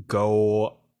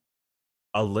go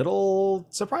a little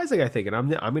surprising, I think, and I'm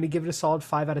going to give it a solid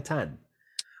 5 out of 10.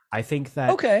 I think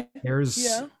that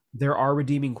there are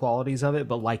redeeming qualities of it,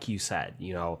 but like you said,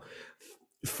 you know,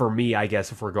 for me, I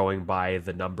guess if we're going by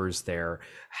the numbers there,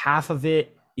 half of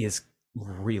it is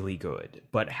really good,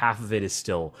 but half of it is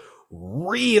still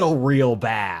real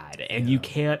bad, and you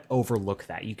can't overlook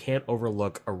that. You can't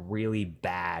overlook a really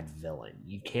bad villain.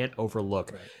 You can't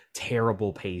overlook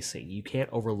terrible pacing. You can't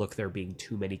overlook there being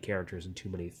too many characters and too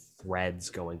many threads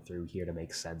going through here to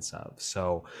make sense of.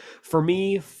 So for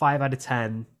me, 5 out of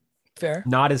 10. Fair.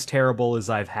 Not as terrible as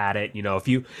I've had it. You know, if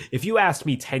you asked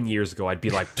me 10 years ago, I'd be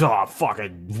like, oh,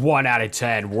 fucking 1 out of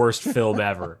 10, worst film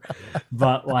ever.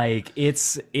 But like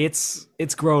it's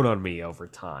grown on me over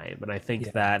time. And I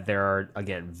think that there are,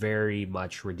 again, very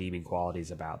much redeeming qualities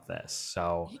about this.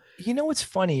 So you know what's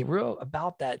funny real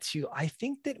about that too? I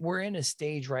think that we're in a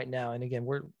stage right now, and again,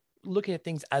 we're looking at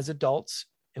things as adults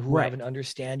who have an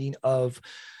understanding of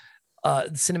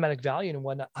cinematic value and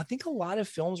whatnot. I think a lot of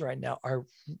films right now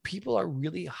people are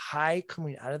really high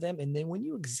coming out of them, and then when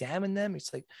you examine them,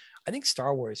 it's like, I think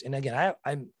Star Wars, and again,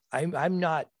 I'm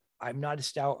not a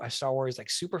Star Wars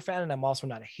like super fan, and I'm also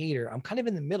not a hater. I'm kind of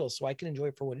in the middle, so I can enjoy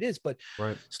it for what it is. But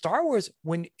Star Wars,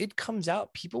 when it comes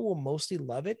out, people will mostly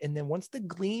love it, and then once the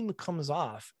gleam comes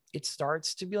off, it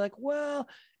starts to be like, well,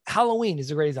 Halloween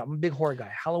is a great example. I'm a big horror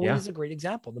guy. Halloween is a great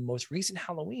example. The most recent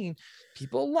Halloween,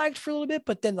 people liked for a little bit,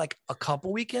 but then like a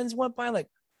couple weekends went by, like,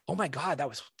 oh my God,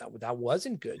 that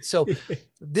wasn't good. So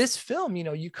this film, you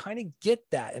know, you kind of get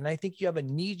that. And I think you have a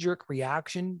knee-jerk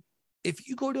reaction. If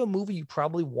you go to a movie, you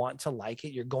probably want to like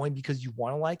it. You're going because you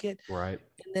want to like it. Right.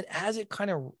 And then as it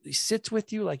kind of sits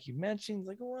with you, like you mentioned,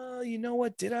 like, well, you know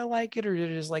what, did I like it? Or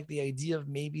did it just like the idea of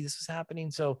maybe this was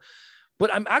happening? So,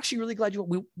 but I'm actually really glad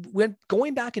we went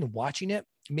going back and watching it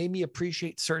made me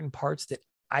appreciate certain parts that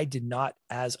I did not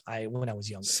when I was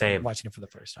younger. Same. Watching it for the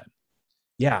first time.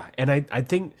 Yeah. And I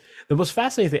think the most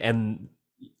fascinating thing, and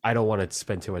I don't want to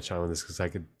spend too much time on this because I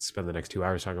could spend the next 2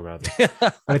 hours talking about it.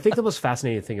 But I think the most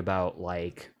fascinating thing about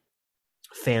like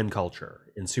fan culture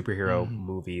in superhero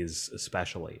movies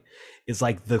especially is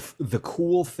like the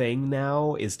cool thing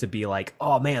now is to be like,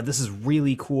 oh man, this is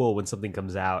really cool when something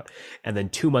comes out, and then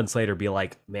 2 months later be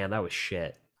like, man, that was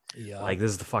shit. Yeah, like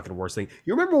this is the fucking worst thing.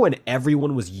 You remember when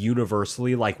everyone was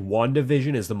universally like,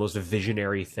 WandaVision is the most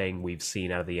visionary thing we've seen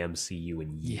out of the MCU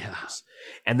in years,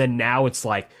 and then now it's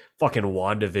like fucking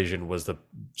WandaVision was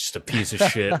just a piece of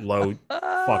shit, low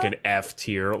fucking F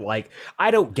tier. Like,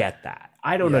 I don't get that.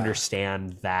 I don't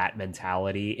understand that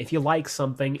mentality. If you like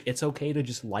something, it's okay to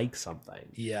just like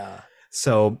something. Yeah.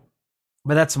 So,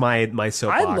 but that's my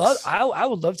soapbox. I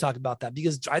would love to talk about that,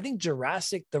 because I think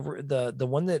Jurassic, the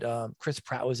one that Chris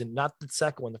Pratt was in, not the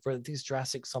second one, the first, I think it's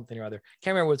Jurassic something or other.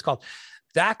 Can't remember what it's called.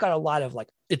 That got a lot of like,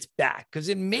 it's back because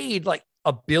it made like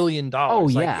 $1 billion. Oh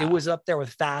like, yeah, it was up there with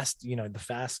Fast, you know, the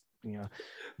Fast, you know,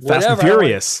 Fast and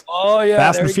Furious. Oh yeah,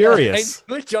 Fast and Furious.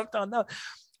 I jumped on that.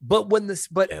 But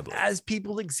as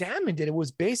people examined it, it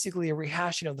was basically a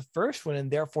rehashing of the first one,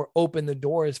 and therefore opened the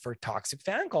doors for toxic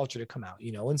fan culture to come out,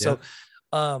 you know. And so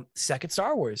second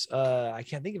Star Wars, I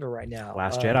can't think of it right now.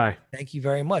 Last Jedi. Thank you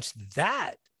very much.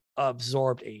 That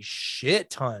absorbed a shit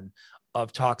ton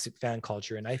of toxic fan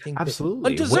culture, and I think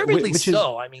absolutely undeservedly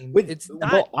so. I mean, it's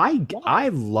not. Well, I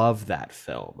love that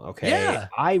film. Okay, yeah,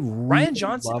 I really Rian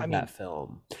Johnson love that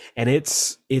film, and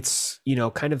it's you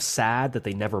know, kind of sad that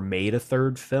they never made a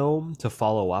third film to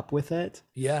follow up with it.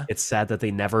 Yeah, it's sad that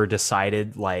they never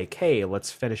decided like, hey,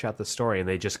 let's finish out the story, and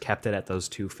they just kept it at those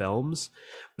 2 films.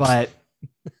 But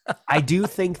I do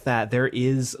think that there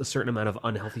is a certain amount of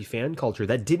unhealthy fan culture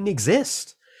that didn't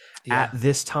exist at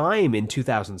this time in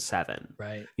 2007,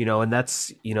 right? You know, and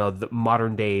that's, you know, the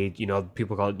modern day, you know,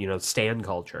 people call it, you know, stan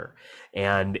culture,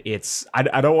 and it's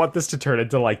I don't want this to turn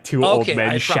into like 2 old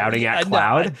men shouting at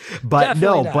cloud, but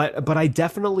I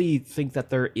definitely think that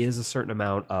there is a certain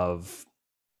amount of,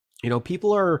 you know,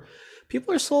 people are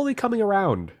slowly coming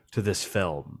around to this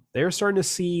film. They're starting to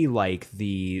see like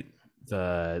the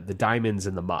the diamonds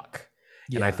in the muck.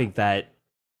 And I Yeah. think that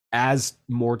as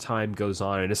more time goes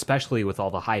on, and especially with all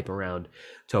the hype around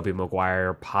Tobey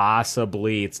Maguire,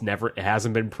 possibly it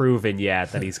hasn't been proven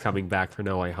yet that he's coming back for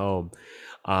No Way Home.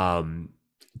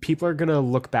 People are gonna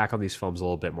look back on these films a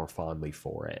little bit more fondly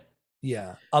for it.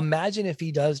 Yeah. Imagine if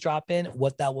he does drop in,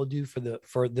 what that will do for the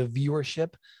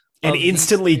viewership. And of these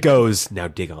instantly three- goes, now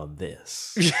dig on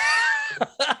this.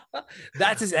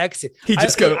 That's his exit. He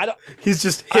just he's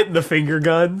just hitting the finger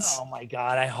guns. Oh my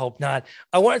god, I hope not.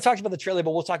 I want to talk about the trailer,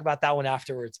 but we'll talk about that one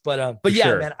afterwards. But For yeah,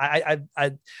 sure.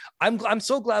 man, I'm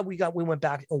so glad we went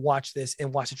back and watched this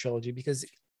and watched the trilogy, because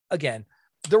again,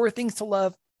 there were things to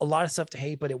love, a lot of stuff to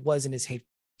hate, but it wasn't as hateful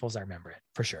as I remember it,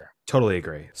 for sure. Totally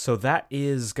agree. So that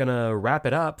is gonna wrap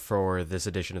it up for this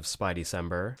edition of Spy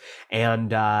December.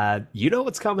 And you know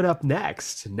what's coming up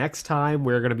next. Next time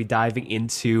we're gonna be diving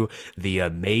into The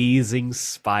Amazing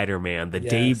Spider-Man, the Yes.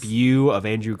 debut of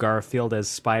Andrew Garfield as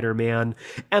Spider-Man,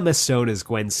 Emma Stone as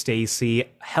Gwen Stacy,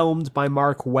 helmed by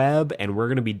Mark Webb, and we're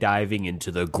gonna be diving into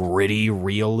the gritty,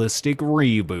 realistic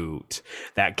reboot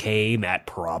that came at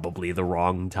probably the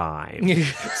wrong time.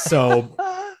 So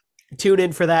tune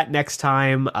in for that next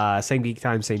time. Same Geek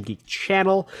Time, same Geek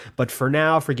Channel. But for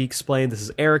now, for Geek Explained, this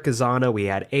is Eric Azana. We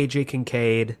had AJ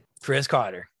Kincaid. Chris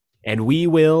Carter. And we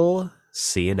will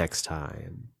see you next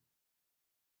time.